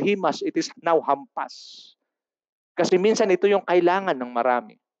longer himas, it is now hampas. Kasi minsan ito yung kailangan ng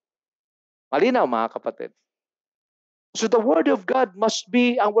marami. Malinaw mga kapatid. So the Word of God must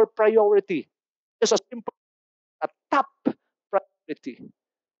be our priority. It's a simple, a top priority.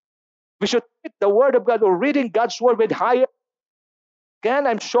 We should treat the Word of God or reading God's Word with higher. Again,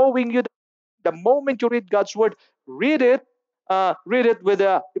 I'm showing you the moment you read God's Word, read it with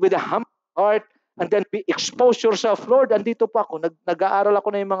a humble heart, and then expose yourself. Lord, andito po ako, nag-aaral ako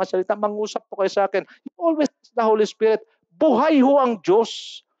na yung mga salita, mangusap po kayo sa akin. You always ask the Holy Spirit, buhay ho ang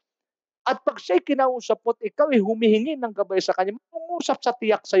Diyos. At pag siya'y kinausap mo at ikaw ay humihingi ng gabay sa Kanya, mangungusap sa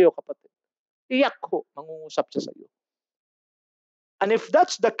tiyak sa iyo, kapatid. Tiyak ho, mangungusap siya sa iyo. And if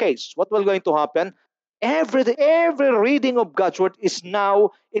that's the case, what will going to happen? Every reading of God's word is now,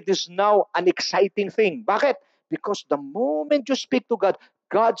 it is now an exciting thing. Bakit? Because the moment you speak to God,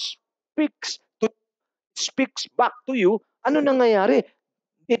 God speaks back to you. Ano nangyayari?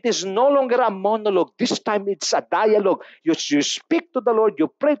 It is no longer a monologue. This time it's a dialogue. You speak to the Lord, you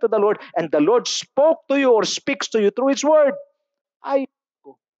pray to the Lord, and the Lord spoke to you or speaks to you through His word. Ay,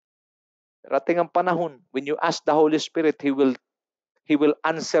 rating ang panahon, when you ask the Holy Spirit, He will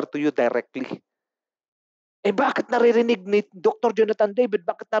answer to you directly. Bakit naririnig ni Dr. Jonathan David?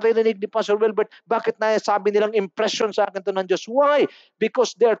 Bakit naririnig ni Pastor Wilbert? Bakit sabi nilang impression sa akin to ng Diyos? Why?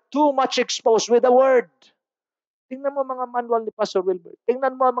 Because they're too much exposed with the Word. Tingnan mo mga manual ni Pastor Wilbert.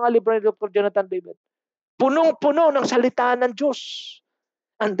 Tingnan mo ang mga libro ni Dr. Jonathan David. Punong-puno ng salita ng Diyos.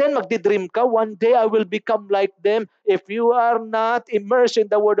 And then magdi-dream ka, one day I will become like them. If you are not immersed in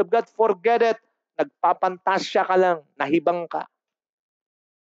the Word of God, forget it. Nagpapantasya ka lang. Nahibang ka.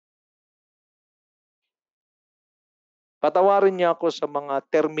 Patawarin niya ako sa mga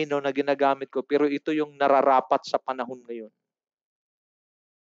termino na ginagamit ko, pero ito yung nararapat sa panahon ngayon.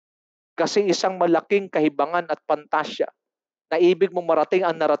 Kasi isang malaking kahibangan at pantasya na ibig mong marating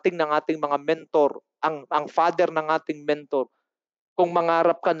ang narating ng ating mga mentor, ang father ng ating mentor. Kung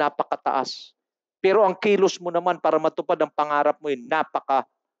mangarap ka, napakataas. Pero ang kilos mo naman para matupad ang pangarap mo ay napakababa.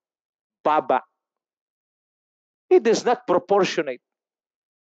 It is not proportionate.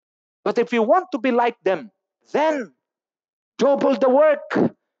 But if you want to be like them, then double the work.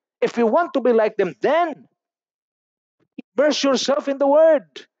 If you want to be like them, then immerse yourself in the Word.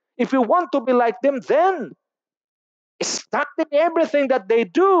 If you want to be like them, then start in everything that they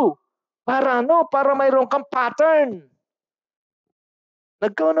do. Para Para mayroon kang pattern.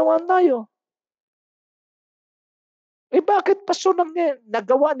 Nagkaunawaan tayo. Bakit paso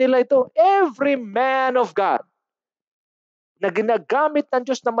nagawa nila ito? Every man of God na ginagamit ng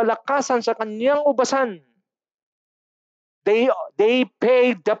Diyos na malakasan sa kanyang ubasan, they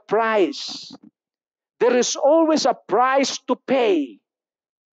paid the price. There is always a price to pay.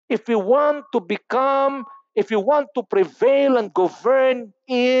 If you want to prevail and govern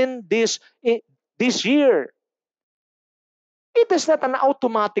in this year, it is not an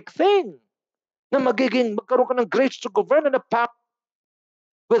automatic thing na magkaroon ka ng grace to govern and a pact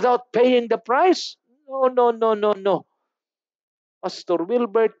without paying the price. No. Pastor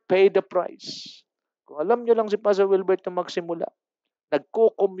Wilbert paid the price. Kung alam nyo lang si Pastor Wilbert na magsimula,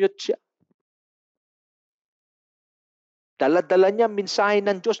 nagko-commute siya. Dala-dala niya mensahe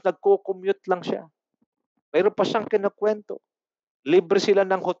ng Diyos, nagko-commute lang siya. Mayroon pa siyang kinakwento. Libre sila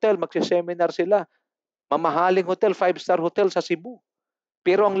ng hotel, magsiseminar sila. Mamahaling hotel, 5-star hotel sa Cebu.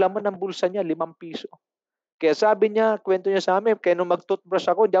 Pero ang laman ng bulsa niya, 5 piso. Kaya sabi niya, kwento niya sa amin, kaya nung mag-toothbrush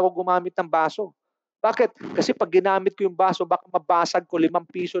ako, hindi ako gumamit ng baso. Bakit? Kasi pag ginamit ko yung baso, baka mabasag ko, 5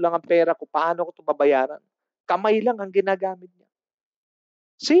 piso lang ang pera ko. Paano ko ito babayaran? Kamay lang ang ginagamit niya.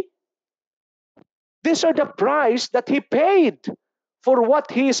 See? These are the price that he paid for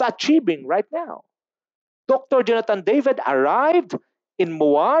what he is achieving right now. Dr. Jonathan David arrived in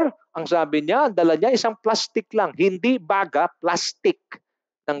Muar. Ang sabi niya, dala niya isang plastic lang. Hindi baga, plastic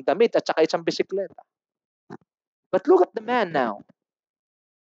ng damit at saka isang bisikleta. But look at the man now.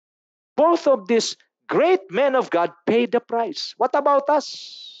 Both of these great men of God paid the price. What about us?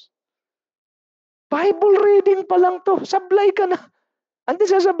 Bible reading pa lang to. Sablay ka na. Ano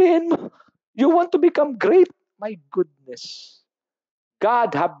sasabihin mo? You want to become great? My goodness.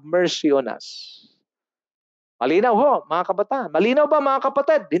 God have mercy on us. Malinaw ho, mga kabataan. Malinaw ba mga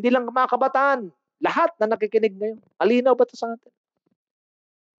kapatid? Hindi lang mga kabataan. Lahat na nakikinig ngayon. Malinaw ba ito sa atin?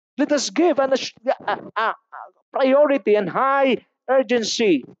 Let us give a priority and high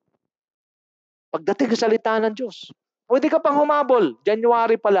urgency pagdating sa salita ng Diyos. Pwede ka pang humabol.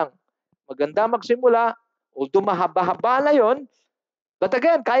 January pa lang. Maganda magsimula. Although mahaba-haba na yun. But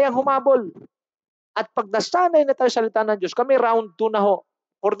again, kayang humabol. At pag nasanay na tayo sa salita ng Diyos, kami round 2 na ho.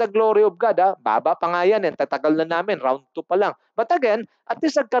 For the glory of God, baba pa nga yan. Tatagal na namin. Round 2 pa lang. But again, at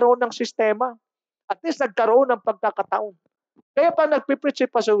least nagkaroon ng sistema. At least nagkaroon ng pagkakataon. Kaya pa nagpipreach si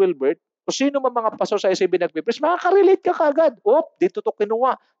Pastor Wilbert, kung sino man mga pastor sa SAB nagpipreach, makaka-relate ka kagad. Dito to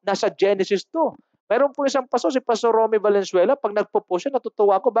kinuha. Nasa Genesis to. Meron po isang pastor, si Pastor Romy Valenzuela, pag nagpo-post siya,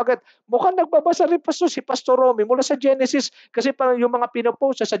 natutuwa ako. Bakit? Mukhang nagbabasa rin pastor si Pastor Romy mula sa Genesis. Kasi parang yung mga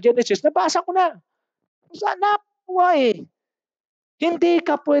pinopost sa Genesis, nabasa ko na. Sana, why? Hindi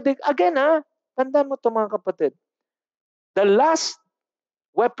ka pwede. Again, tandaan mo ito mga kapatid. The last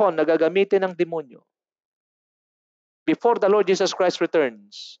weapon na gagamitin ng demonyo before the Lord Jesus Christ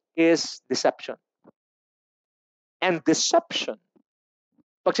returns is deception. And deception,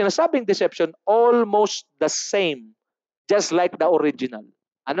 pag sinasabing deception, almost the same, just like the original.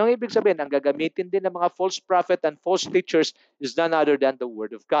 Anong ibig sabihin? Ang gagamitin din ng mga false prophet and false teachers is none other than the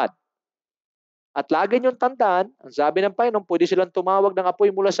Word of God. At lagi niyong tandaan, ang sabi ng Panginoon, pwede silang tumawag ng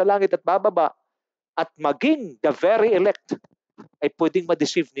apoy mula sa langit at bababa at maging the very elect ay pwedeng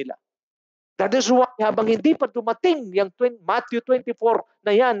ma-deceive nila. That is why habang hindi pa dumating yung Matthew 24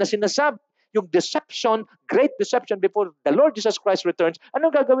 na yan na sinasabi, yung deception, great deception before the Lord Jesus Christ returns,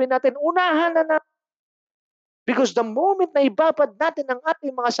 anong gagawin natin? Unahan na natin. Because the moment na ibabad natin ang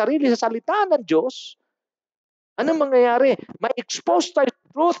ating mga sarili sa salita ng Diyos, anong mangyayari? Ma-expose tayo sa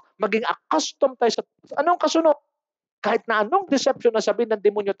truth, maging accustomed tayo sa truth. Anong kasunod? Kahit na anong deception na sabihin ng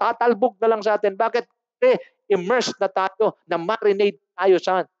demonyo, tatalbog na lang sa atin. Bakit? Kasi immersed na tayo, na marinate tayo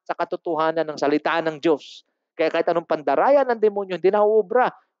sa katotohanan ng salita ng Diyos. Kaya kahit anong pandaraya ng demonyo, hindi na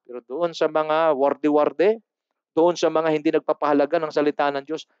uubra. Pero doon sa mga warde-warde, doon sa mga hindi nagpapahalaga ng salita ng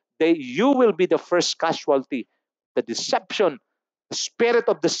Diyos, you will be the first casualty. The deception, the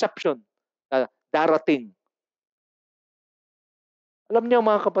spirit of deception na darating. Alam niyo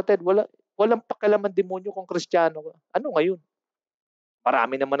mga kapatid, walang pakialaman demonyo kung Kristiyano ka. Ano ngayon?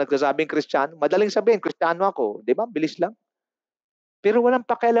 Marami naman nagsasabing Kristiyano. Madaling sabihin, Kristiyano ako. Di ba? Bilis lang. Pero walang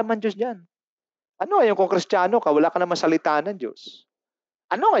pakialaman Diyos dyan. Ano ngayon kung Kristiyano ka, wala ka naman salita ng Diyos?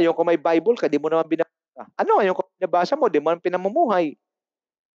 Ano ngayon kung may Bible ka, di mo naman binabasa? Ano ngayon kung binabasa mo, di mo naman pinamumuhay?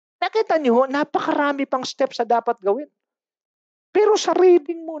 Nakita niyo, napakarami pang steps na dapat gawin. Pero sa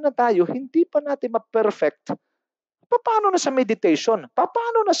reading muna tayo, hindi pa natin ma-perfect. Paano na sa meditation?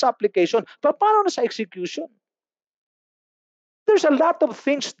 Paano na sa application? Paano na sa execution? There's a lot of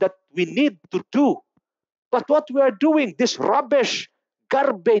things that we need to do. But what we are doing, this rubbish,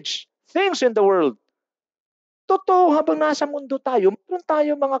 garbage, things in the world, totoo habang nasa mundo tayo, meron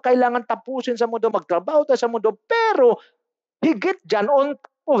tayo mga kailangan tapusin sa mundo, magtrabaho tayo sa mundo, pero higit dyan, on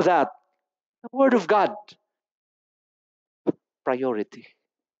top of that, the Word of God, priority.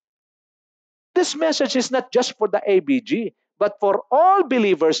 This message is not just for the ABG, but for all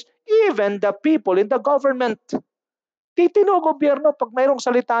believers, even the people in the government. Titino gobyerno pag mayroong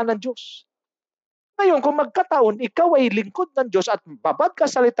salita ng Diyos. Ngayon, kung magkataon, ikaw ay lingkod ng Diyos at babad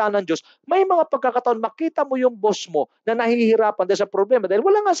ka salita ng Diyos, may mga pagkakataon, makita mo yung boss mo na nahihirapan dahil sa problema. Dahil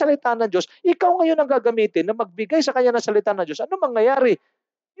wala nga salita ng Diyos, ikaw ngayon ang gagamitin na magbigay sa kanya ng salita ng Diyos. Ano mangyayari?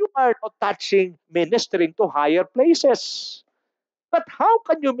 You are not touching, ministering to higher places. But how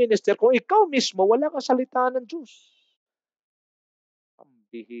can you minister kung ikaw mismo wala kang salita ng Diyos? Ang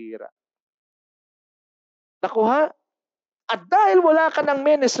bihira. Nakuha? At dahil wala ka ng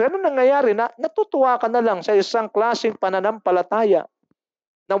ministry, ano nangyayari? Natutuwa ka na lang sa isang klaseng pananampalataya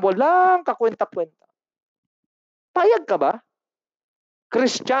na walang kakwenta-kwenta. Payag ka ba?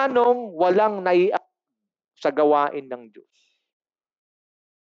 Kristiyanong walang naiak sa gawain ng Diyos.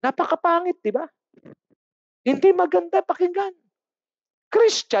 Napakapangit, di ba? Hindi maganda pakinggan.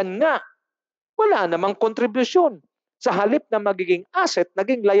 Christian nga, wala namang kontribusyon. Sa halip na magiging asset,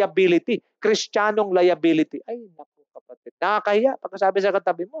 naging liability. Kristiyanong liability. Ay, naku kapatid. Nakakahiya. Pagkasabi sa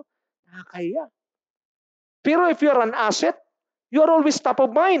katabi mo, nakakahiya. Pero if you're an asset, you're always top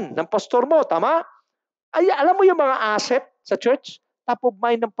of mind ng pastor mo. Tama? Ay, alam mo yung mga asset sa church? Top of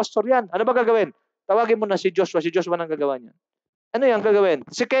mind ng pastor yan. Ano ba gagawin? Tawagin mo na si Joshua. Si Joshua nang gagawa niyan. Ano yan gagawin?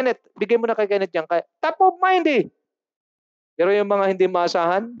 Si Kenneth. Bigay mo na kay Kenneth yan. Top of mind eh. Pero yung mga hindi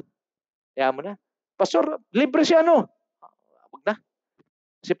maasahan, kaya mo na. Pastor, libre siya no? Wag na.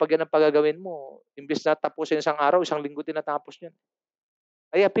 Kasi pag yan ang pagagawin mo, imbis na tapusin isang araw, isang linggo tinatapos niyan.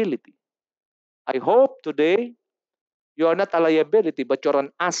 Liability. I hope today, you are not a liability, but you're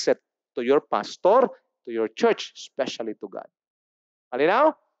an asset to your pastor, to your church, especially to God.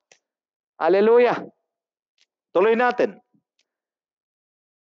 Halinaw? Hallelujah. Tuloy natin.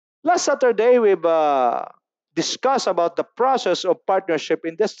 Last Saturday, we've discussed about the process of partnership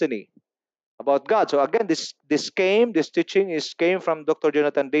in destiny. About God. So again, this teaching came from Dr.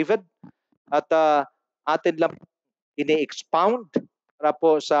 Jonathan David at atin lang ini-expound para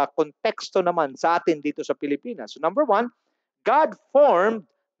po sa konteksto naman sa atin dito sa Pilipinas. So number 1, God formed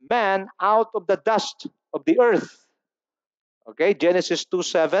man out of the dust of the earth. Okay, Genesis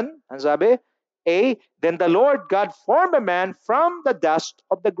 2:7, ang sabi, A, then the Lord God formed a man from the dust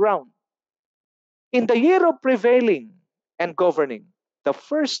of the ground. In the year of prevailing and governing, the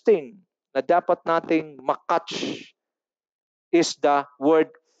first thing na dapat nating makatch is the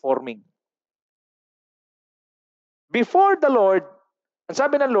word forming. Before the Lord, ang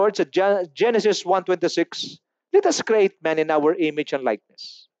sabi ng Lord sa Genesis 1:26, let us create man in our image and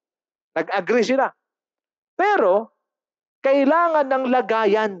likeness. Nag-agree sila. Pero, kailangan ng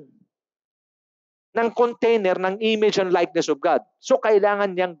lagayan ng container ng image and likeness of God. So,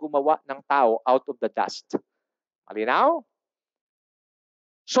 kailangan niyang gumawa ng tao out of the dust. Malinaw?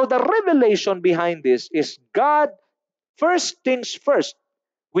 So the revelation behind this is God, first things first,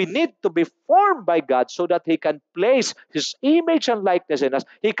 we need to be formed by God so that He can place His image and likeness in us.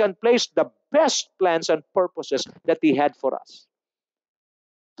 He can place the best plans and purposes that He had for us.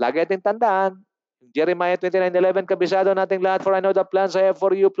 Lagi natin tandaan, Jeremiah 29:11, kabisado natin lahat, for I know the plans I have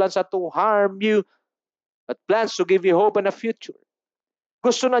for you, plans not to harm you, but plans to give you hope and a future.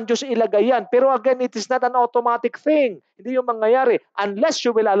 Gusto ng Diyos ilagay yan. Pero again, it is not an automatic thing. Hindi yung mangyayari unless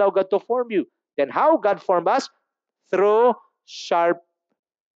you will allow God to form you. Then how God form us? Through sharp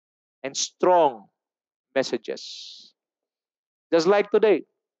and strong messages. Just like today.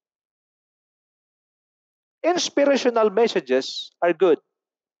 Inspirational messages are good,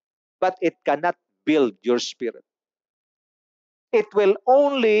 but it cannot build your spirit. It will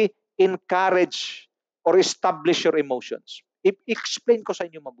only encourage or establish your emotions. Explain ko sa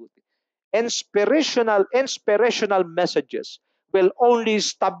inyo mabuti. Inspirational messages will only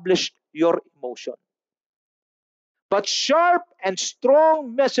establish your emotion. But sharp and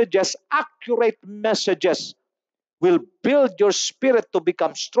strong messages, accurate messages, will build your spirit to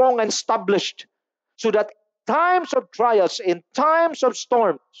become strong and established so that times of trials, in times of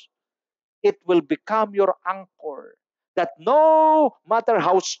storms, it will become your anchor. That no matter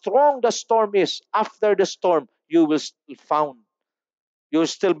how strong the storm is, after the storm, you will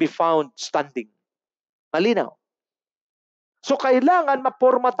still be found standing. Malinaw. So kailangan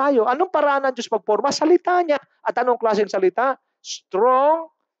maporma tayo. Anong paraan ng Diyos magporma? Salita niya. At anong klaseng salita? Strong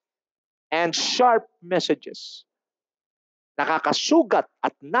and sharp messages. Nakakasugat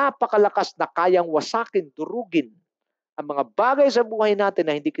at napakalakas na kayang wasakin, durugin ang mga bagay sa buhay natin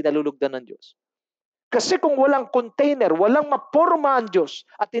na hindi kinalulugdan ng Diyos. Kasi kung walang container, walang maporma ang Diyos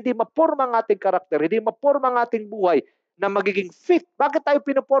at hindi maporma ang ating karakter, hindi maporma ang ating buhay na magiging fit. Bakit tayo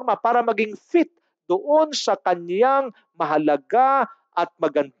pinoporma? Para maging fit doon sa kanyang mahalaga at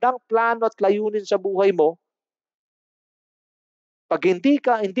magandang plano at layunin sa buhay mo. Pag hindi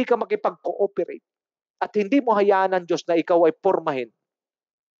ka makipag-cooperate at hindi mo hayaan ng Diyos na ikaw ay pormahin,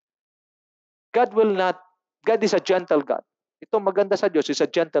 God is a gentle God. Ito maganda sa Diyos, is a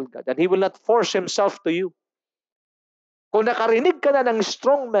gentle God. And He will not force Himself to you. Kung nakarinig ka na ng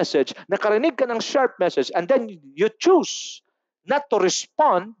strong message, nakarinig ka ng sharp message, and then you choose not to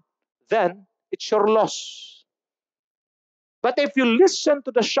respond, then it's your loss. But if you listen to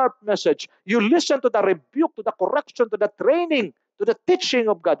the sharp message, you listen to the rebuke, to the correction, to the training, to the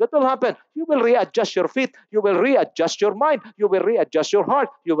teaching of God, what will happen? You will readjust your feet, you will readjust your mind, you will readjust your heart,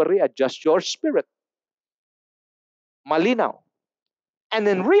 you will readjust your spirit. Malinaw. And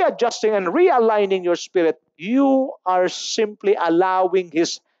in readjusting and realigning your spirit, you are simply allowing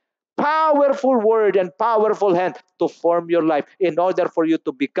His powerful word and powerful hand to form your life in order for you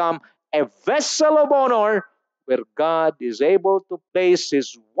to become a vessel of honor where God is able to place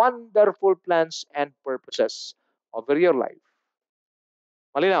His wonderful plans and purposes over your life.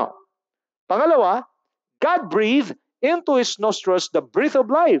 Malinaw. Pangalawa, God breathed into His nostrils the breath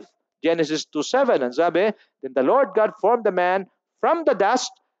of life. Genesis 2:7. And sabi, then the Lord God formed the man from the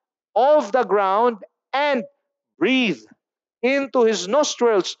dust of the ground and breathed into his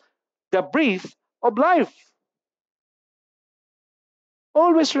nostrils the breath of life.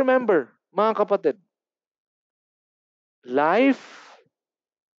 Always remember, mga kapatid, life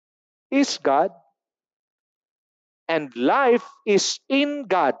is God and life is in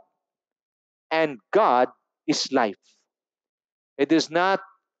God and God is life. It is not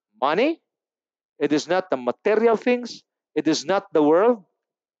money. It is not the material things. It is not the world.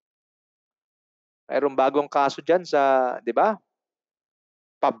 Mayroong bagong kaso dyan sa, di ba?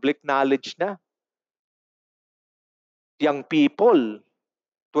 Public knowledge na. Young people,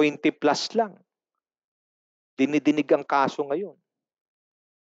 20 plus lang. Dinidinig ang kaso ngayon.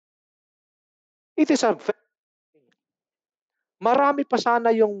 It is a marami pa sana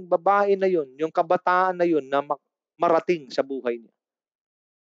yung babae na yun, yung kabataan na yun na marating sa buhay niya.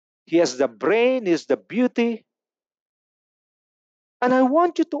 He has the brain, he has the beauty. And I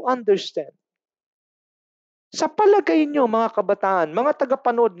want you to understand, sa palagay nyo mga kabataan, mga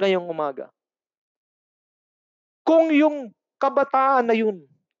tagapanood ngayong umaga, kung yung kabataan na yun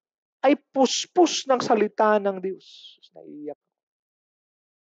ay puspos ng salita ng Diyos, naiiyak.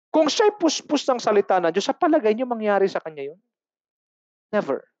 Kung siya'y puspos ng salita ng Diyos, sa palagay nyo mangyari sa kanya yun?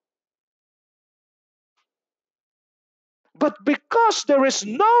 Never. But because there is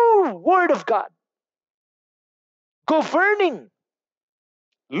no Word of God governing,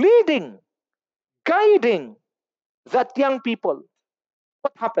 leading, guiding that young people,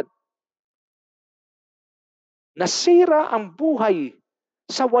 what happened? Nasira ang buhay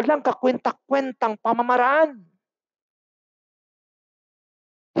sa walang kakwenta-kwentang pamamaraan.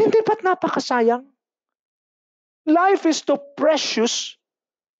 Hindi ba't napakasayang? Life is too precious,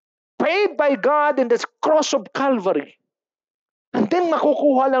 paid by God in the cross of Calvary. And then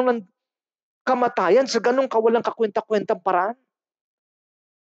makukuha lang ng kamatayan sa ganong kawalang kakwenta-kwentang paraan.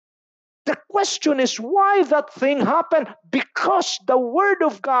 The question is why that thing happened? Because the Word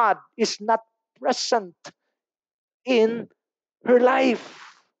of God is not present in her life.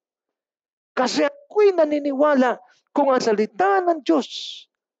 Kasi ako'y naniniwala kung ang salita ng Diyos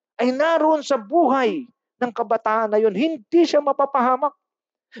ay naroon sa buhay ng kabataan na yun, hindi siya mapapahamak.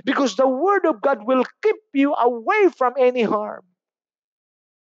 Because the Word of God will keep you away from any harm.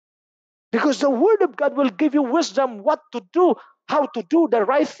 Because the Word of God will give you wisdom what to do, how to do the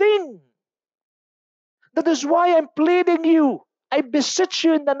right thing. That is why I'm pleading you. I beseech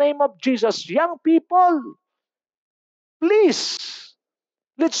you in the name of Jesus. Young people, please,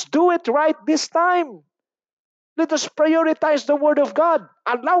 let's do it right this time. Let us prioritize the Word of God.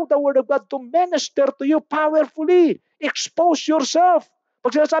 Allow the Word of God to minister to you powerfully. Expose yourself.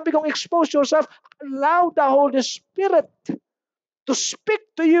 Pag sinasabi kong expose yourself, allow the Holy Spirit to speak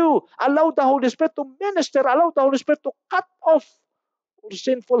to you. Allow the Holy Spirit to minister. Allow the Holy Spirit to cut off all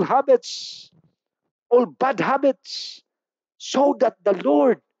sinful habits, all bad habits, so that the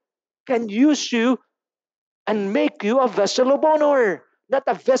Lord can use you and make you a vessel of honor, not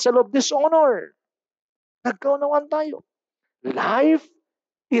a vessel of dishonor. Nagkaunawan tayo. Life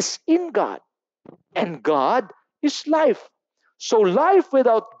is in God, and God is life. So life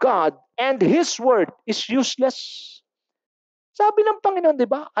without God and His Word is useless. Sabi ng Panginoon, di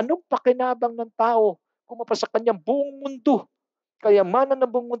ba? Anong pakinabang ng tao kung mapasa kanyang buong mundo? Kayamanan ng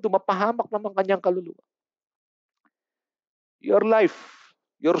buong mundo, mapahamak naman kanyang kaluluwa. Your life,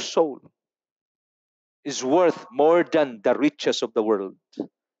 your soul, is worth more than the riches of the world.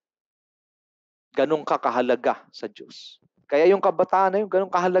 Ganong kakahalaga sa Diyos. Kaya yung kabataan na yun,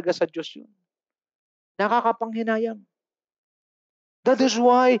 ganong kahalaga sa Diyos yun. Nakakapanghinayang. That is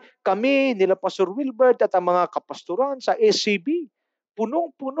why kami, nila Pastor Wilbert at ang mga kapastoran sa ACB,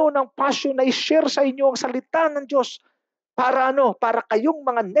 punong-puno ng passion na i-share sa inyo ang salita ng Diyos. Para ano? Para kayong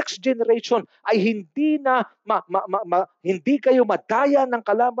mga next generation ay hindi na hindi kayo madaya ng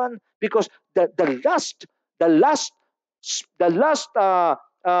kalaban, because the last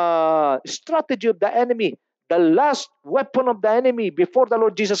strategy of the enemy, the last weapon of the enemy before the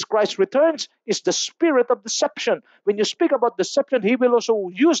Lord Jesus Christ returns is the spirit of deception. When you speak about deception, he will also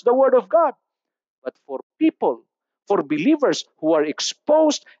use the word of God. But for people, for believers who are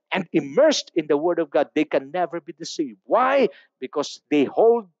exposed and immersed in the Word of God, they can never be deceived. Why? Because they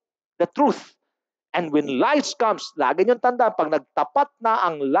hold the truth. And when lies comes, lagi niyong tanda, pag nagtapat na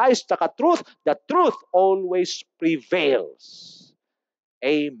ang lies tsaka truth, the truth always prevails.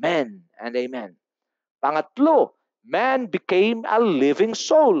 Amen and amen. Pangatlo, man became a living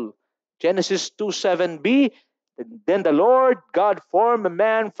soul. Genesis 2:7b, then the Lord God formed a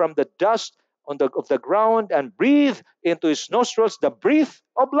man from the dust of the ground and breathed into his nostrils the breath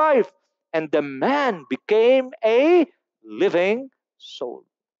of life, and the man became a living soul.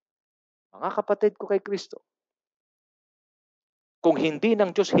 Mga kapatid ko kay Kristo, kung hindi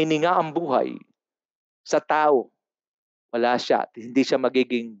ng Diyos hininga ang buhay sa tao, wala siya, hindi siya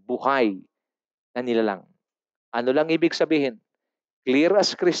magiging buhay na nilalang. Ano lang ibig sabihin? Clear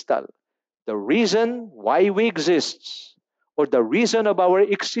as crystal. The reason why we exist, or the reason of our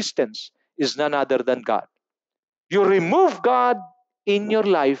existence, is none other than God. You remove God in your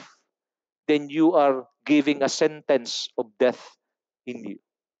life, then you are giving a sentence of death in you.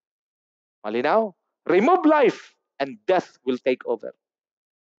 Malinaw? Remove life and death will take over.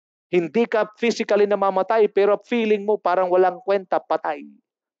 Hindi ka physically namamatay, pero feeling mo parang walang kwenta, patay.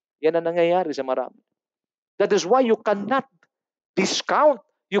 Yan ang nangyayari sa marami. That is why you cannot discount,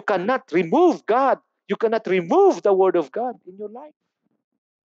 you cannot remove God, you cannot remove the Word of God in your life.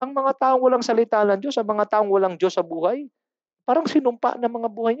 Ang mga taong walang salita ng Diyos, ang mga taong walang Diyos sa buhay, parang sinumpa ng mga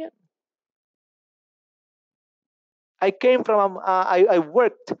buhay niyan. I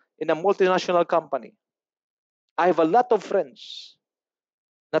worked in a multinational company. I have a lot of friends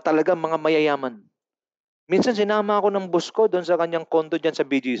na talagang mga mayayaman. Minsan sinama ako ng boss ko doon sa kanyang kondo dyan sa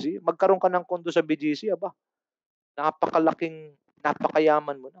BGC. Magkaroon ka ng kondo sa BGC, aba,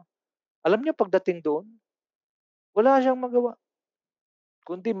 napakayaman mo na. Alam niyo, pagdating doon, wala siyang magawa,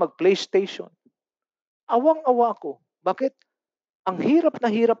 kundi mag-PlayStation. Awang-awa ko. Bakit? Ang hirap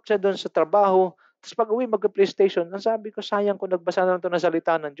na hirap siya doon sa trabaho. Tapos pag uwi mag-PlayStation, nasabi ko, sayang ko nagbasa na ito ng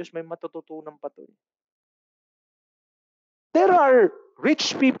salita ng Diyos, may matututunan pa ito. There are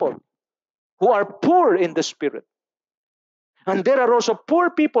rich people who are poor in the spirit. And there are also poor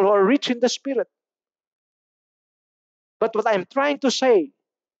people who are rich in the spirit. But what I'm trying to say,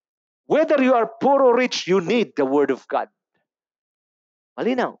 Whether you are poor or rich, you need the Word of God.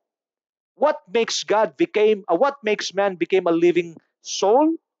 Malinaw. What makes man became a living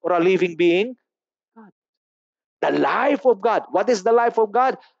soul or a living being? God. The life of God. What is the life of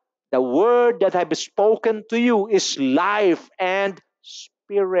God? The word that I have spoken to you is life and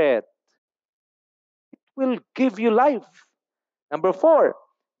spirit. Will give you life. Number 4,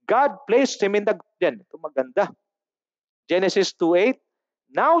 God placed him in the garden. Ito maganda. Genesis 2:8.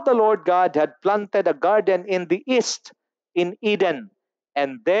 Now the Lord God had planted a garden in the east, in Eden,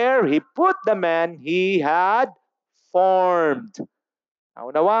 and there he put the man he had formed.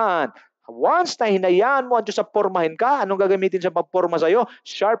 Naunawaan. Once na hinayaan mo ang Diyos sa pormahin ka, anong gagamitin sa pagporma sa'yo?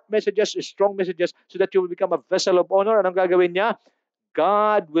 Sharp messages, strong messages, so that you will become a vessel of honor. Anong gagawin niya?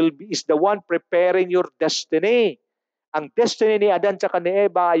 is the one preparing your destiny. Ang destiny ni Adan at ni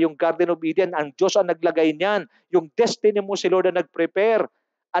Eva, yung Garden of Eden, ang Diyos ang naglagay niyan. Yung destiny mo, si Lord ang nag-prepare.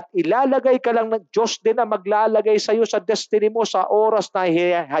 At ilalagay ka lang ng Diyos din ang maglalagay sa iyo sa destiny mo sa oras na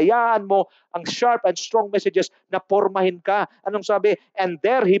hayaan mo ang sharp and strong messages na pormahin ka. Anong sabi? And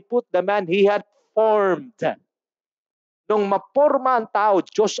there he put the man he had formed. Nung maporma ang tao,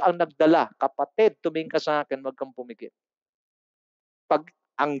 Diyos ang nagdala. Kapatid, tumingin ka sa akin, wag kang pumikit. Pag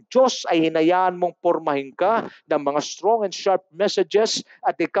ang Diyos ay hinayaan mong pormahin ka ng mga strong and sharp messages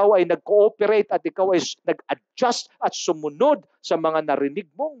at ikaw ay nag-cooperate at ikaw ay nag-adjust at sumunod sa mga narinig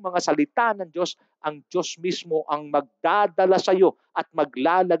mong mga salita ng Diyos, ang Diyos mismo ang magdadala sa iyo at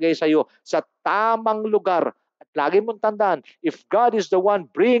maglalagay sa iyo sa tamang lugar. At lagi mong tandaan, if God is the one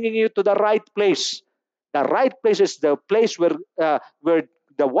bringing you to the right place is the place where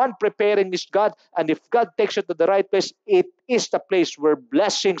the one preparing is God, and if God takes you to the right place, it is the place where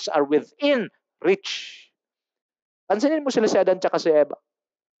blessings are within reach. Pansinin mo sila si Adan at si Eva.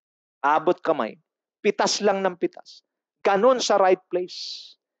 Abot kamay. Pitas lang ng pitas. Ganon sa right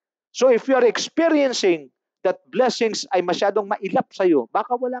place. So if you are experiencing that blessings ay masyadong mailap sa iyo,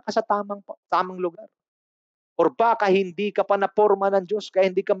 baka wala ka sa tamang lugar. Or baka hindi ka pa naporma ng Diyos kaya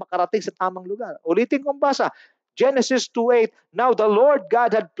hindi ka makarating sa tamang lugar. Ulitin kong basa. Genesis 2:8. Now the Lord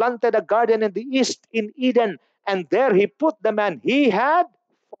God had planted a garden in the east in Eden, and there he put the man he had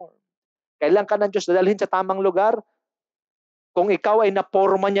formed. Kailan ka ng Diyos dadalhin sa tamang lugar? Kung ikaw ay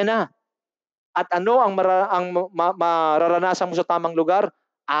naporma niya na. At ano ang mararanasan mo sa tamang lugar?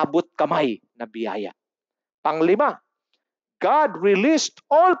 Abot kamay na biyaya. Panglima, God released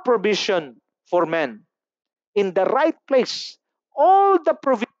all provision for men in the right place. All the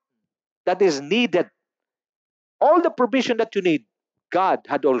provision that is needed, all the provision that you need, God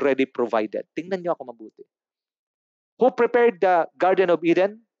had already provided. Tingnan niyo ako mabuti. Who prepared the Garden of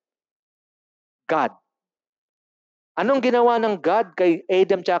Eden? God. Anong ginawa ng God kay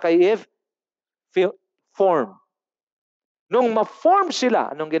Adam at kay Eve? Form. Nung ma-form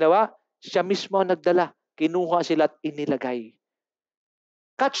sila, anong ginawa? Siya mismo ang nagdala. Kinuha sila at inilagay.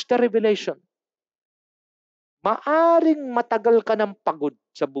 Catch the revelation. Maaring matagal ka ng pagod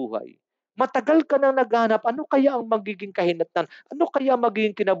sa buhay. Matagal ka nang naghanap, ano kaya ang magiging kahinatnan? Ano kaya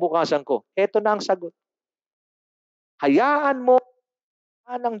magiging kinabukasan ko? Ito na ang sagot. Hayaan mo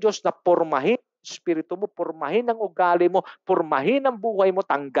ng Diyos na pormahin espiritu mo, pormahin ang ugali mo, pormahin ang buhay mo,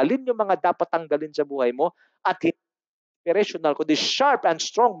 tanggalin yung mga dapat tanggalin sa buhay mo, at inspirational, kundi sharp and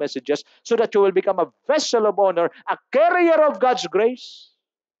strong messages so that you will become a vessel of honor, a carrier of God's grace.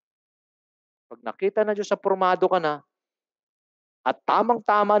 Pag nakita na Diyos sa pormado ka na, at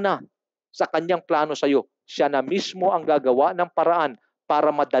tamang-tama na sa kanyang plano sa iyo, siya na mismo ang gagawa ng paraan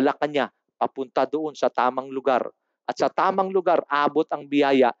para madala ka niya papunta doon sa tamang lugar. At sa tamang lugar, abot ang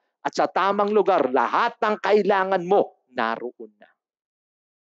biyaya. At sa tamang lugar, lahat ng kailangan mo, naroon na.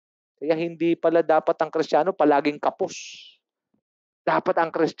 Kaya hindi pala dapat ang Kristiyano palaging kapos. Dapat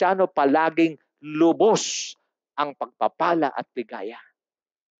ang Kristiyano palaging lubos ang pagpapala at ligaya.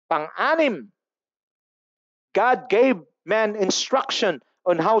 Pang-anim, God gave man instruction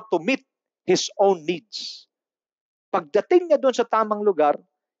on how to meet his own needs. Pagdating niya doon sa tamang lugar,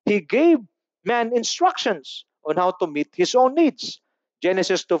 he gave man instructions on how to meet his own needs.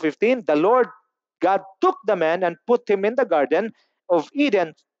 Genesis 2:15, the Lord God took the man and put him in the Garden of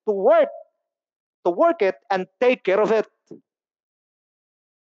Eden to work it and take care of it.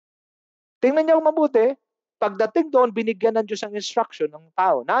 Tingnan niyo mabuti, pagdating doon, binigyan ng Diyos ang instruction ng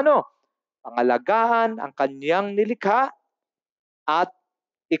tao na ano? Pangalagaan ang kanyang nilikha at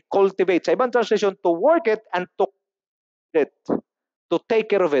i-cultivate. Sa ibang translation, to work it and to take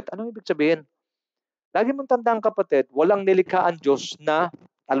care of it. Anong ibig sabihin? Lagi mong tandaan, kapatid, walang nilikha ang Diyos na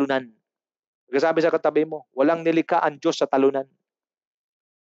talunan. Sabi sa katabi mo, walang nilikha ang Diyos sa talunan.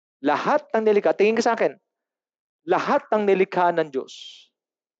 Lahat ng nilikha, tingin ka sa akin, lahat ng nilikha ng Diyos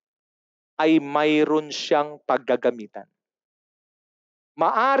ay mayroon siyang paggagamitan.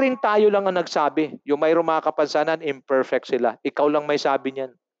 Maaring tayo lang ang nagsabi, yung mayroong mga kapansanan, imperfect sila. Ikaw lang may sabi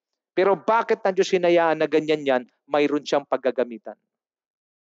niyan. Pero bakit ng Diyos hinayaan na ganyan yan, mayroon siyang paggagamitan.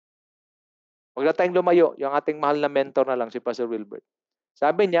 Huwag na tayong lumayo, yung ating mahal na mentor na lang, si Pastor Wilbert.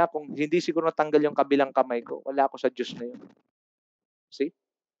 Sabi niya, kung hindi siguro natanggal yung kabilang kamay ko, wala ako sa Diyos na yun. See?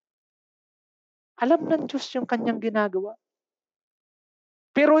 Alam ng Diyos yung kanyang ginagawa.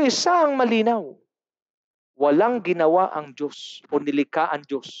 Pero isa ang malinaw. Walang ginawa ang Diyos o nilikha ang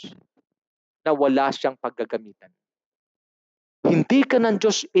Diyos na wala siyang paggagamitan. Hindi ka ng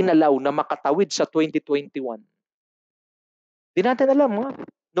Diyos inalaw na makatawid sa 2021. Di natin alam, ha?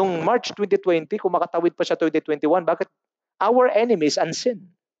 Nung March 2020, kung makatawid pa siya 2021, bakit? Our enemy is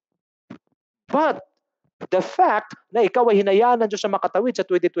unseen. But the fact na ikaw ay hinayaan ng Diyos na makatawid sa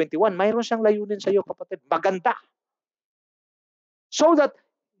 2021, mayroon siyang layunin sa iyo, kapatid. Maganda. So that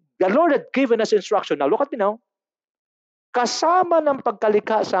the Lord had given us instruction. Now, look at me now. Kasama ng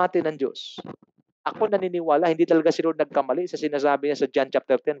pagkalikha sa atin ng Diyos. Ako naniniwala, hindi talaga si Lord nagkamali sa sinasabi niya sa John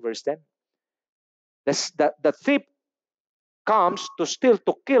chapter 10, verse 10. The thief comes to steal,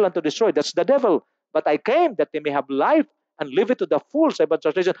 to kill, and to destroy. That's the devil. But I came that they may have life and live it to the full, sa ibang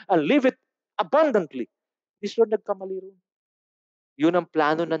translation, and live it abundantly. This Lord nagkamali rin. Yun ang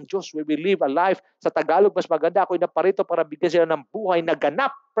plano ng Diyos. We will live a life. Sa Tagalog, mas maganda, ako'y naparito para bigyan sila ng buhay na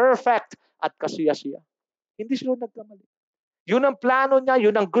ganap, perfect, at kasiya-siya. Hindi si Lord nagkamali. Yun ang plano niya,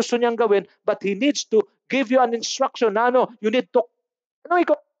 yun ang gusto niyang gawin, but He needs to give you an instruction na you need to,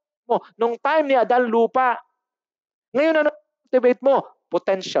 ikaw mo, nung time ni Adan lupa, ngayon cultivate mo?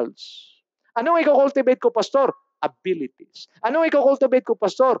 Potentials. Anong i-cultivate ko, Pastor? Abilities. Anong i-cultivate ko,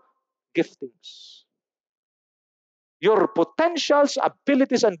 Pastor? Giftings. Your potentials,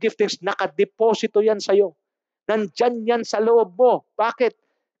 abilities, and giftings, nakadeposito yan sa'yo. Nandyan yan sa loob mo. Bakit?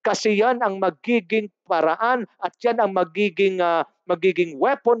 Kasi yan ang magiging paraan at yan ang magiging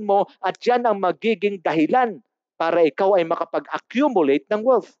weapon mo at yan ang magiging dahilan para ikaw ay makapag-accumulate ng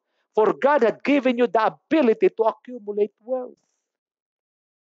wealth. For God had given you the ability to accumulate wealth.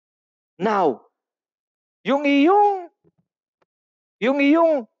 Now, yung iyong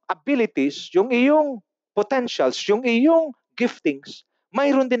abilities, yung iyong potentials, yung iyong giftings,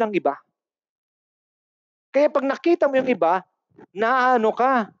 mayroon din ang iba. Kaya pag nakita mo yung iba,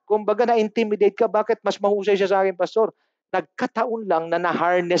 kumbaga na-intimidate ka, bakit mas mahusay siya sa akin, Pastor? Nagkataon lang na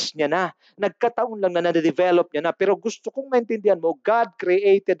na-harness niya na. Nagkataon lang na na-develop niya na. Pero gusto kong maintindihan mo, God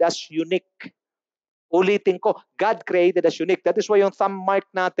created us unique. Ulitin ko, God created us unique. That is why yung thumb mark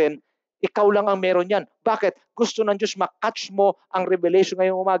natin, ikaw lang ang meron yan. Bakit? Gusto ng Diyos makatch mo ang revelation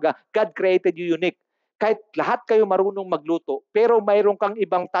ngayong umaga. God created you unique. Kahit lahat kayo marunong magluto, pero mayroon kang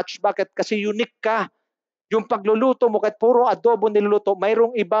ibang touch. Bakit? Kasi unique ka. Yung pagluluto mo, kahit puro adobo niluluto,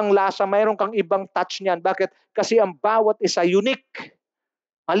 mayroong ibang lasa, mayroon kang ibang touch niyan. Bakit? Kasi ang bawat isa unique.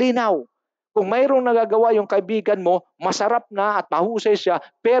 Malinaw. Kung mayroong nagagawa yung kaibigan mo, masarap na at mahusay siya,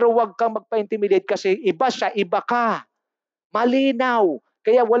 pero huwag kang magpa-intimidate kasi iba siya, iba ka. Malinaw.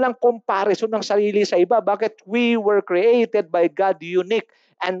 Kaya walang comparison ng sarili sa iba. Bakit? We were created by God unique.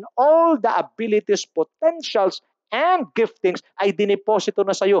 And all the abilities, potentials, and giftings ay diniposito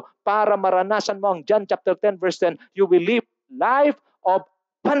na sa iyo para maranasan mo ang John chapter 10 verse 10. You will live life of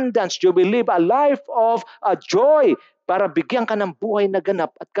abundance. You will live a life of joy para bigyan ka ng buhay na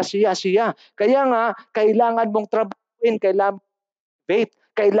ganap at kasiya-siya. Kaya nga, kailangan mong trabahuin,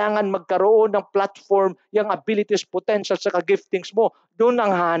 kailangan magkaroon ng platform, yung abilities, potential, sa giftings mo. Doon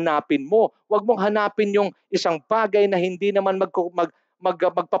ang hanapin mo. Huwag mong hanapin yung isang bagay na hindi naman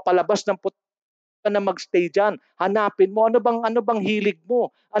magpapalabas ng potential na magstay dyan. Hanapin mo, ano bang hilig mo?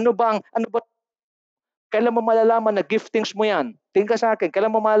 Ano bang kailan mo malalaman na giftings mo yan? Tingin ka sa akin,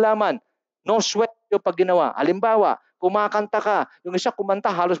 kailan mo malalaman? No sweat yung pag ginawa. Halimbawa, kumakanta ka, yung isa kumanta,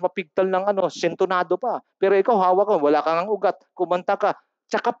 halos mapigtal ng sintonado pa. Pero ikaw, hawak ka, wala kang ugat, kumanta ka,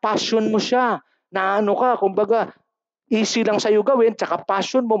 tsaka passion mo siya. Na kumbaga, easy lang sa'yo gawin, tsaka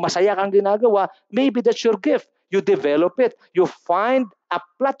passion mo, masaya kang ginagawa, maybe that's your gift. You develop it. You find a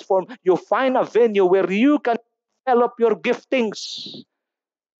platform, you find a venue where you can develop your giftings.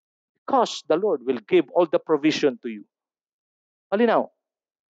 Because the Lord will give all the provision to you. Malinaw.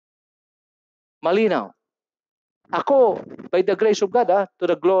 Malinaw. Ako, by the grace of God,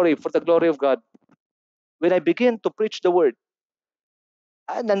 for the glory of God, when I begin to preach the word,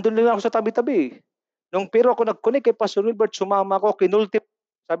 nandun lang ako sa tabi-tabi. Pero ako nag-connect kay Pastor Wilbert, sumama ako, kinultip.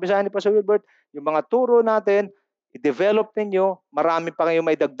 Sabi sa ni Pastor Wilbert, yung mga turo natin, i-develop ninyo, marami pa kayo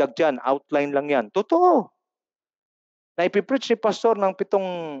may dagdag dyan. Outline lang yan. Totoo. Na ipipreach ni Pastor ng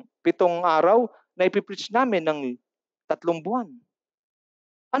pitong araw, na ipipreach namin ng 3 buwan.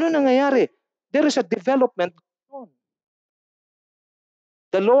 Ano nangyayari? There is a development going on.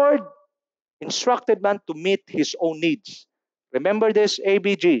 The Lord instructed man to meet his own needs. Remember this,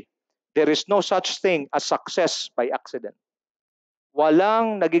 ABG. There is no such thing as success by accident.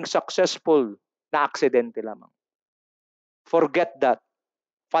 Walang naging successful na aksidente lamang. Forget that.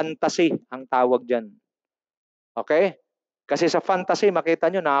 Fantasy ang tawag dyan. Okay? Kasi sa fantasy,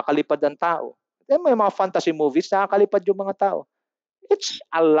 makita nyo, nakakalipad ang tao. May mga fantasy movies, nakakalipad yung mga tao. It's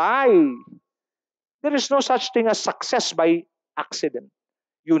a lie. There is no such thing as success by accident.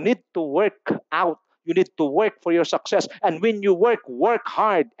 You need to work out. You need to work for your success. And when you work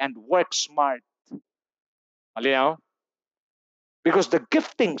hard and work smart. Malinaw? Because the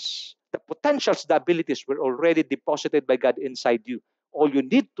giftings, the potentials, the abilities were already deposited by God inside you. All you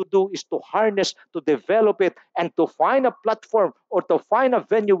need to do is to harness, to develop it, and to find a platform or to find a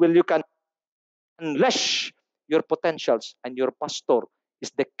venue where you can unleash your potentials. And your pastor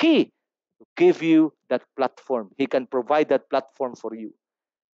is the key to give you that platform. He can provide that platform for you.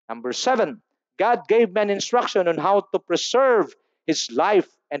 Number 7, God gave man instruction on how to preserve his life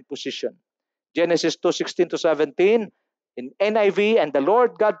and position. Genesis 2:16 to 17 in NIV, and the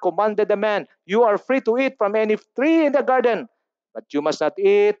Lord God commanded the man, you are free to eat from any tree in the garden, but you must not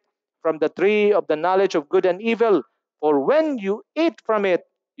eat from the tree of the knowledge of good and evil, for when you eat from it,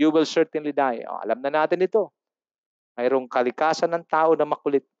 you will certainly die. Oh, alam na natin ito. Mayroong kalikasan ng tao na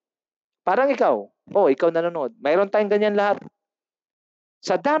makulit. Parang ikaw. Oh, ikaw nanonood. Mayroon tayong ganyan lahat.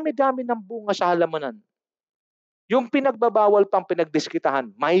 Sa dami-dami ng bunga sa halamanan, yung pinagbabawal pang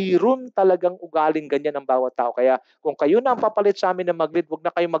pinagdiskitahan, mayroon talagang ugaling ganyan ng bawat tao. Kaya kung kayo na ang papalit sa amin ng mag-lead, huwag na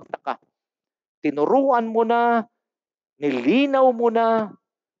kayo magtaka. Tinuruan mo na, nilinaw mo na,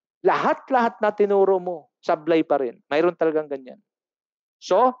 lahat-lahat na tinuro mo, sablay pa rin. Mayroon talagang ganyan.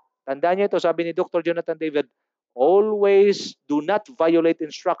 So, tandaan niyo ito, sabi ni Dr. Jonathan David, always do not violate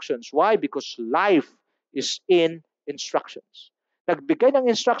instructions. Why? Because life is in instructions. Nagbigay ng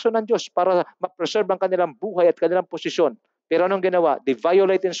instruction ng Diyos para ma-preserve ang kanilang buhay at kanilang posisyon. Pero anong ginawa? They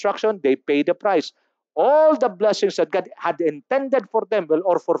violate instruction, they pay the price. All the blessings that God had intended for them will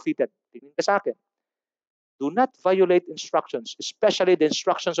or forfeited. Tingin ka sa akin. Do not violate instructions, especially the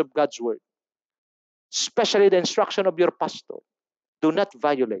instructions of God's word. Especially the instruction of your pastor. Do not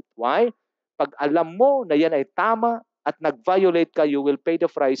violate. Why? Pag alam mo na yan ay tama at nag-violate ka, you will pay the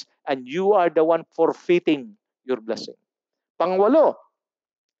price and you are the one forfeiting your blessing. Pangwalo,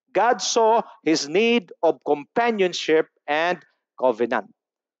 God saw his need of companionship and covenant.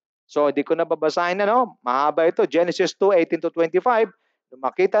 So, di ko na babasahin na, no? Mahaba ito. Genesis 2:18 to 25. Nung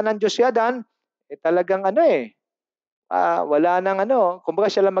makita ng Diyos si Adan, talagang wala nang kumbaga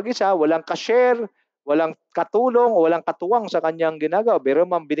siya lang mag-isa, walang ka-share, walang katulong, o walang katuwang sa kanyang ginagawa. Pero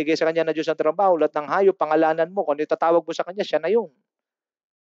binigay sa kanya ng Diyos ng trabaho, lahat ng hayop, pangalanan mo, kung itatawag mo sa kanya, siya na yun.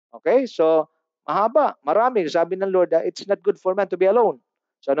 Okay? So, mahaba, marami. Sabi ng Lord, it's not good for man to be alone.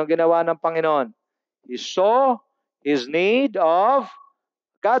 So, anong ginawa ng Panginoon? God saw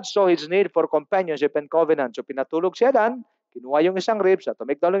his need for companionship and covenant. So, pinatulog si Adan, kinuha yung isang ribs. To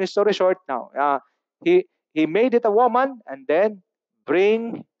make the long story short, now, he made it a woman and then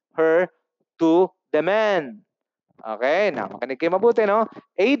bring her to the man. Okay, now, makinig kayo mabuti, no?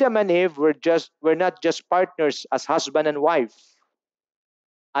 Adam and Eve were not just partners as husband and wife.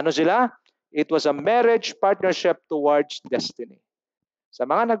 Ano sila? It was a marriage partnership towards destiny. Sa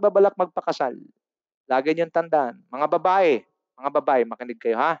mga nagbabalak magpakasal, lagi niyong tandaan, mga babae, makinig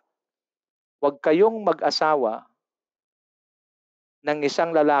kayo ha. Huwag kayong mag-asawa ng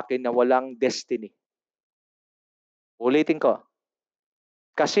isang lalaki na walang destiny. Ulitin ko.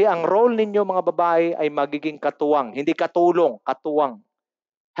 Kasi ang role ninyo mga babae ay magiging katuwang, hindi katulong, katuwang.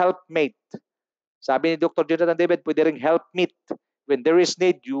 Helpmate. Sabi ni Dr. Jonathan David, pwede ring helpmeet. When there is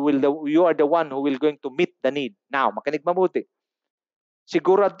need, you are the one who will going to meet the need. Now, makinig mabuti.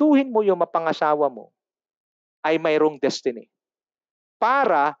 Siguraduhin mo yung mapangasawa mo ay mayroong destiny.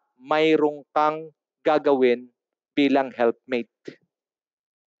 Para mayroong kang gagawin bilang helpmate.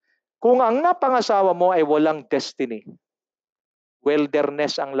 Kung ang napangasawa mo ay walang destiny,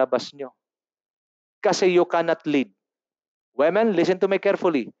 wilderness ang labas nyo. Kasi you cannot lead. Women, listen to me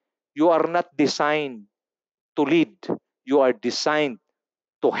carefully. You are not designed to lead. You are designed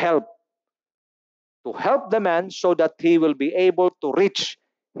to help. To help the man so that he will be able to reach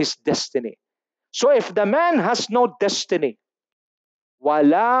his destiny. So if the man has no destiny,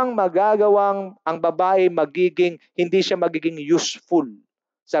 walang magagawang ang babae hindi siya magiging useful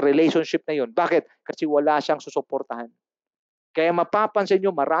sa relationship na yun. Bakit? Kasi wala siyang susuportahan. Kaya mapapansin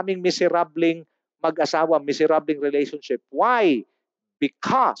nyo, maraming miserableng mag-asawa, miserableng relationship. Why?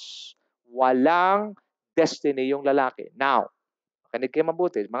 Because walang destiny yung lalaki. Now, Makinig kayo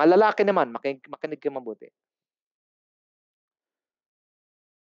mabuti. Mga lalaki naman, makinig kayo mabuti.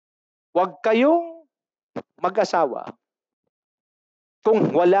 Huwag kayong mag-asawa kung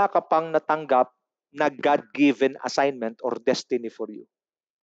wala ka pang natanggap na God-given assignment or destiny for you.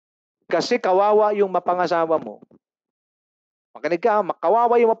 Kasi kawawa yung mapangasawa mo. Makinig ka,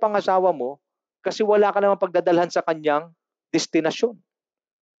 kawawa yung mapangasawa mo kasi wala ka namang pagdadalhan sa kanyang destinasyon.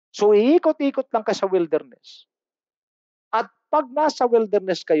 So, iikot-ikot lang ka sa wilderness. At pag nasa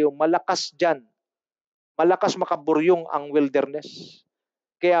wilderness kayo, malakas dyan. Malakas makaburyong ang wilderness.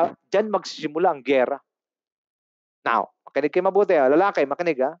 Kaya dyan magsisimula ang gera. Now, makinig kayo mabuti. Lalaki,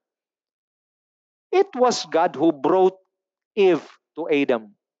 makinig ha. It was God who brought Eve to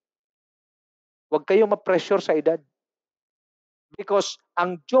Adam. Huwag kayong ma-pressure sa edad. Because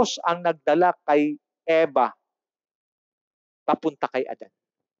ang Diyos ang nagdala kay Eva papunta kay Adan.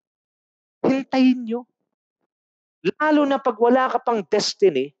 Hintayin nyo. Lalo na pag wala ka pang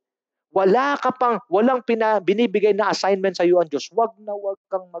destiny, walang binibigay na assignment sa iyo ang Diyos, wag na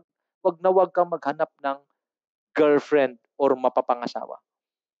wag kang maghanap ng girlfriend or mapapangasawa.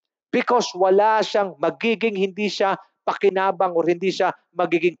 Because hindi siya pakinabang or hindi siya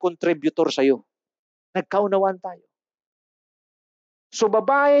magiging contributor sa iyo. Nagkaunawaan tayo. So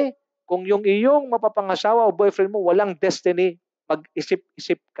babae, kung yung iyong mapapangasawa o boyfriend mo walang destiny,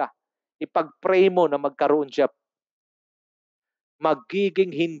 mag-isip-isip ka. Ipag-pray mo na magkaroon siya.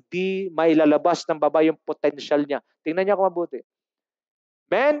 Magiging hindi mailalabas ng babae yung potential niya. Tingnan niya kung mabuti.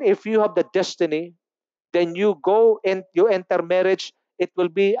 Men, if you have the destiny, then you go and you enter marriage. It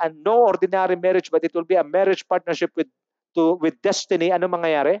will be a no ordinary marriage, but it will be a marriage partnership with destiny. Ano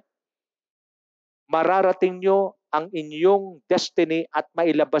mangyayari? Mararating nyo ang inyong destiny at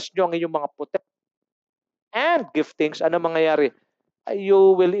mailabas nyo ang inyong mga potential and giftings. Ano mangyayari?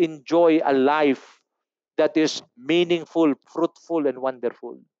 You will enjoy a life that is meaningful, fruitful, and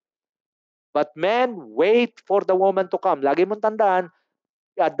wonderful. But men, wait for the woman to come. Lagi mong tandaan,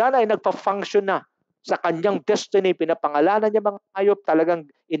 Adan ay nagpa-function na sa kanyang destiny. Pinapangalanan niya mga hayop, talagang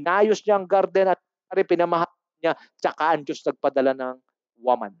inayos niya ang garden at pinamahal niya. Tsaka ang Diyos nagpadala ng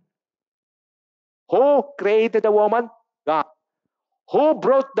woman. Who created the woman? God. Who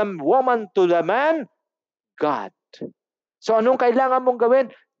brought the woman to the man? God. So anong kailangan mong gawin?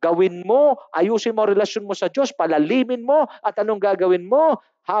 Gawin mo, ayusin mo relasyon mo sa Diyos, palalimin mo, at anong gagawin mo?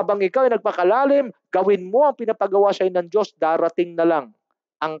 Habang ikaw ay nagpakalalim, gawin mo ang pinapagawa sa ng Diyos, darating na lang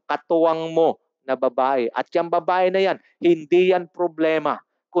ang katuwang mo na babae. At yung babae na yan, hindi yan problema,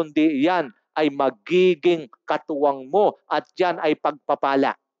 kundi yan ay magiging katuwang mo at yan ay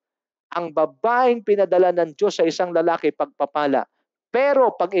pagpapala. Ang babaeng pinadala ng Diyos sa isang lalaki, pagpapala.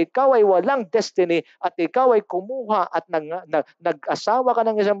 Pero pag ikaw ay walang destiny at ikaw ay kumuha at nag-asawa ka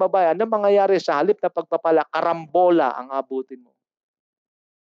ng isang babae, ano mangyayari sa halip na pagpapala? Karambola ang abutin mo.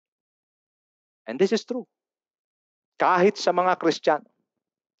 And this is true. Kahit sa mga Kristiyano.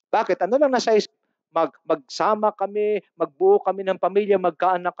 Bakit? Ano lang nasa isip? Magsama kami, magbuo kami ng pamilya,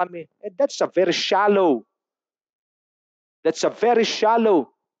 magkaanak kami. That's a very shallow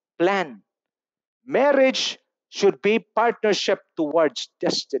plan. Marriage should be partnership towards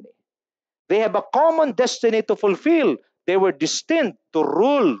destiny. They have a common destiny to fulfill. They were destined to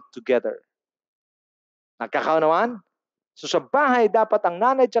rule together. Nagkakaunawaan? So sa bahay, dapat ang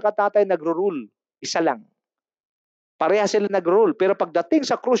nanay at tatay nagro-rule. Isa lang. Pareha sila nag-rule. Pero pagdating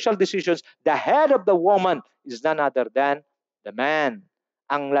sa crucial decisions, the head of the woman is none other than the man.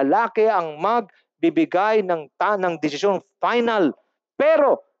 Ang lalaki ang magbibigay ng desisyon final.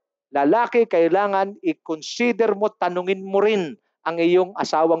 Pero lalaki, kailangan i-consider mo, tanungin mo rin ang iyong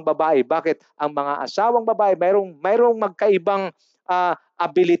asawang babae. Bakit? Ang mga asawang babae, mayroong magkaibang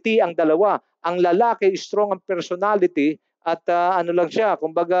ability ang dalawa. Ang lalaki, strong ang personality at ano lang siya,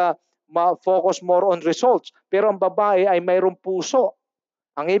 kumbaga, focus more on results. Pero ang babae ay mayroong puso.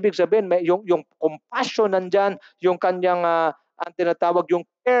 Ang ibig sabihin, yung compassion nandyan, yung kanyang ang tinatawag yung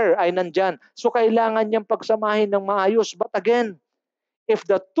care ay nandyan. So kailangan niyang pagsamahin ng maayos. But again, if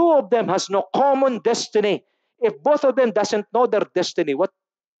the two of them has no common destiny, if both of them doesn't know their destiny, what?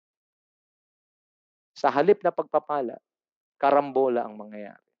 Sa halip na pagpapala, karambola ang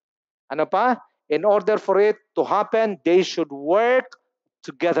mangyayari. Ano pa? In order for it to happen, they should work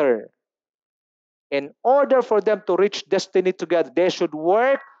together. In order for them to reach destiny together, they should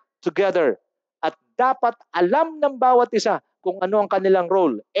work together. At dapat alam ng bawat isa kung ano ang kanilang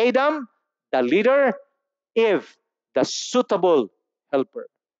role. Adam, the leader. Eve, the suitable helper.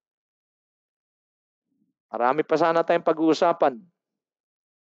 Marami pa sana tayong pag-uusapan.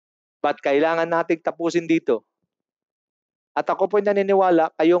 But kailangan nating tapusin dito. At ako po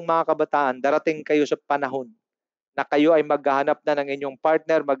naniniwala, kayong mga kabataan, darating kayo sa panahon na kayo ay maghahanap na ng inyong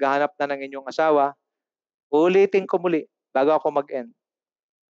partner, maghahanap na ng inyong asawa, ulitin ko muli bago ako mag-end.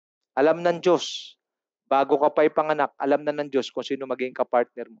 Alam ng Diyos, bago ka pa ipanganak, alam na ng Diyos kung sino maging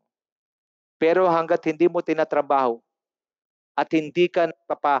kapartner mo. Pero hanggat hindi mo tinatrabaho at hindi ka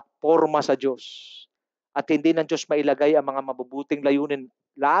napaporma sa Diyos at hindi ng Diyos mailagay ang mga mabubuting layunin,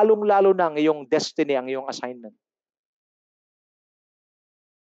 lalong-lalo na ang iyong destiny, ang iyong assignment,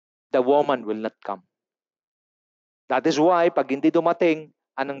 the woman will not come. That is why, pag hindi dumating,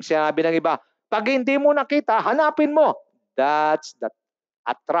 anong sinabi ng iba? Pag hindi mo nakita, hanapin mo. That's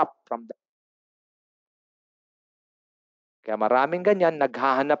a trap from the... Kaya maraming ganyan,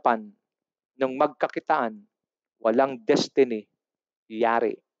 naghahanapan ng magkakitaan, walang destiny,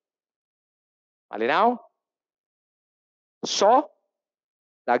 yari. Malinaw? So,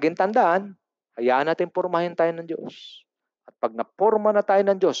 laging tandaan, hayaan natin pormahin tayo ng Diyos. At pag naporma na tayo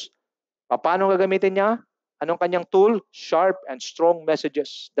ng Diyos, paano gagamitin niya? Anong kanyang tool? Sharp and strong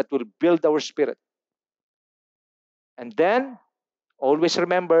messages that will build our spirit. And then, always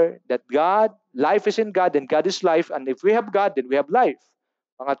remember that God, life is in God and God is life. And if we have God, then we have life.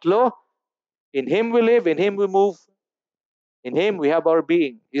 Pangatlo, in Him we live, in Him we move, in Him we have our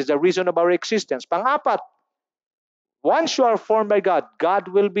being. He is the reason of our existence. Pang-apat, once you are formed by God, God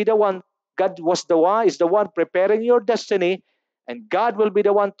will be the one, God is the one preparing your destiny, and God will be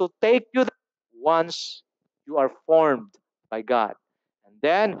the one to take you there once you are formed by God. And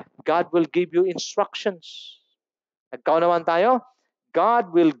then, God will give you instructions. Nagkaunawan tayo?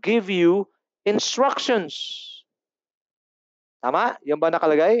 God will give you instructions. Tama? Yung ba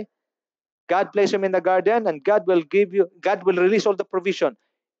nakalagay? God placed him in the garden and God will release all the provision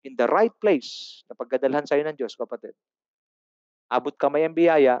in the right place na pagdadalhan sa'yo ng Diyos, kapatid. Abot kamay ang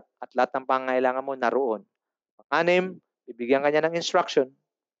biyaya at lahat ng pangangailangan mo naroon. Pang-anim, bibigyan ka niya ng instruction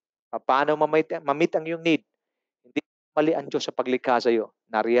paano mamit ang iyong need. Hindi mali ang Diyos sa paglikha sa iyo.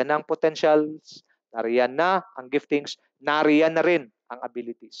 Nariyan na ang potentials, nariyan na ang giftings, nariyan na rin ang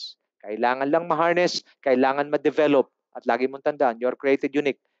abilities. Kailangan lang ma-harness, kailangan ma-develop. At lagi mong tandaan, you are created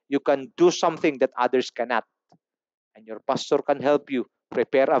unique. You can do something that others cannot. And your pastor can help you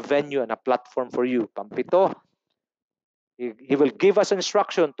prepare a venue and a platform for you. Pampito, He will give us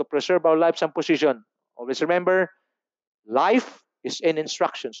instruction to preserve our lives and position. Always remember, life is in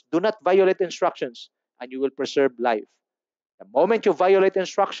instructions. Do not violate instructions and you will preserve life. The moment you violate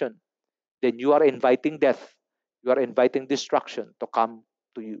instruction, then you are inviting death. You are inviting destruction to come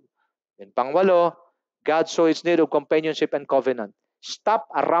to you. Then pangwalo, God saw His need of companionship and covenant. Stop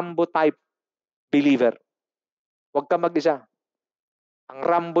a Rambo type believer. Huwag ka mag-isa. Ang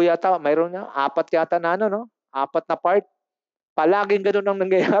Rambo yata, mayroon na, 4 yata na 4 na part. Palaging ganun ang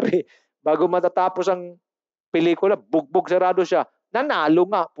nangyayari. Bago matatapos ang pelikula, bugbog sarado siya. Nanalo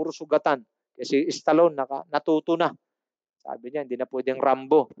nga, puro sugatan. Kasi Stallone, natuto na. Sabi niya, hindi na pwedeng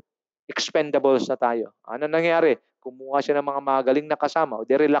Rambo. Expendables na tayo. Ano nangyari? Kumuha siya ng mga magaling na kasama o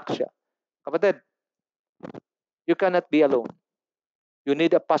de-relax siya. Kapatid, you cannot be alone. You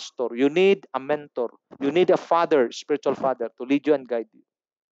need a pastor. You need a mentor. You need a father, spiritual father, to lead you and guide you.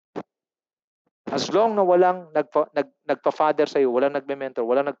 As long na walang nagpa-father sa'yo, walang nagme-mentor,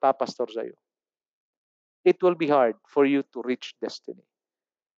 walang nagpa-pastor sa'yo, it will be hard for you to reach destiny.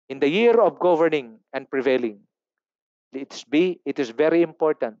 In the year of governing and prevailing, it is very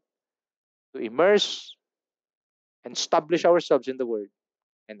important to immerse and establish ourselves in the Word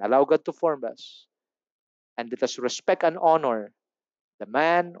and allow God to form us. And let us respect and honor the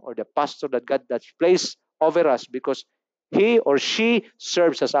man or the pastor that God has placed over us because he or she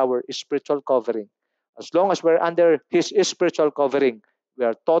serves as our spiritual covering. As long as we're under His spiritual covering, we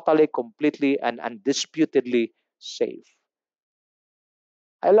are totally, completely, and undisputedly safe.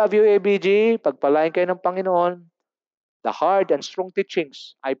 I love you, ABG. Pagpalain kayo ng Panginoon. The hard and strong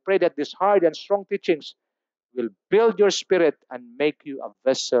teachings. I pray that these hard and strong teachings will build your spirit and make you a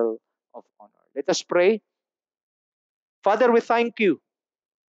vessel of honor. Let us pray. Father, we thank you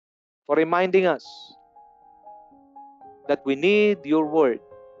for reminding us that we need your word.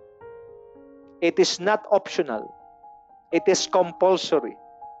 It is not optional. It is compulsory.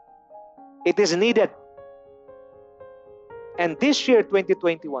 It is needed. And this year,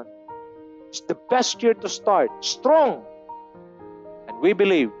 2021, is the best year to start strong. And we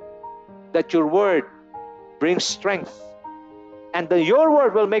believe that your word brings strength. And that your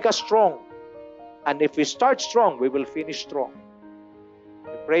word will make us strong. And if we start strong, we will finish strong.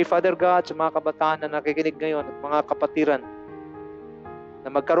 We pray, Father God, sa mga kabataan na nakikinig ngayon at mga kapatiran, na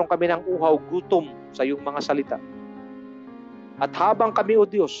magkaroon kami ng uhaw, gutom sa iyong mga salita. At habang kami, O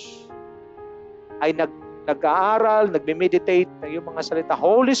Diyos, ay nag-aaral, nagme-meditate ng iyong mga salita,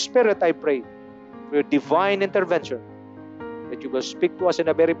 Holy Spirit, I pray, for your divine intervention, that you will speak to us in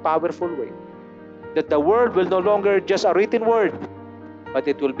a very powerful way, that the word will no longer just a written word, but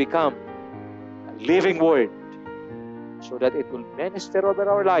it will become a living word, so that it will minister over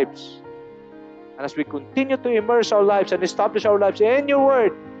our lives. And as we continue to immerse our lives and establish our lives in your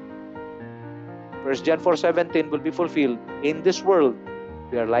word, 1 John 4:17 will be fulfilled. In this world,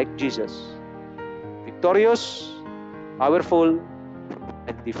 we are like Jesus, victorious, powerful,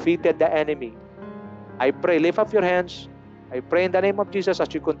 and defeated the enemy. I pray, lift up your hands. I pray in the name of Jesus, as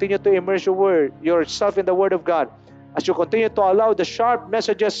you continue to immerse yourself in the Word of God, as you continue to allow the sharp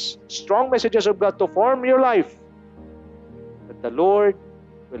messages, strong messages of God to form your life, that the Lord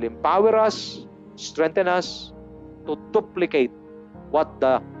will empower us, strengthen us to duplicate what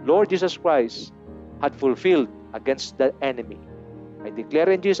the Lord Jesus Christ had fulfilled against the enemy. I declare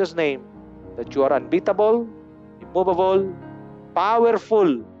in Jesus' name that you are unbeatable, immovable,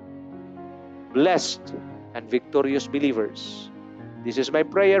 powerful, blessed, and victorious believers. This is my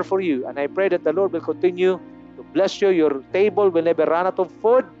prayer for you, and I pray that the Lord will continue to bless you. Your table will never run out of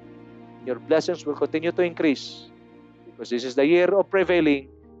food. Your blessings will continue to increase, because this is the year of prevailing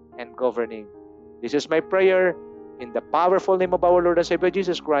and governing. This is my prayer in the powerful name of our Lord and Savior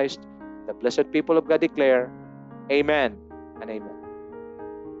Jesus Christ. The blessed people of God declare, Amen and amen.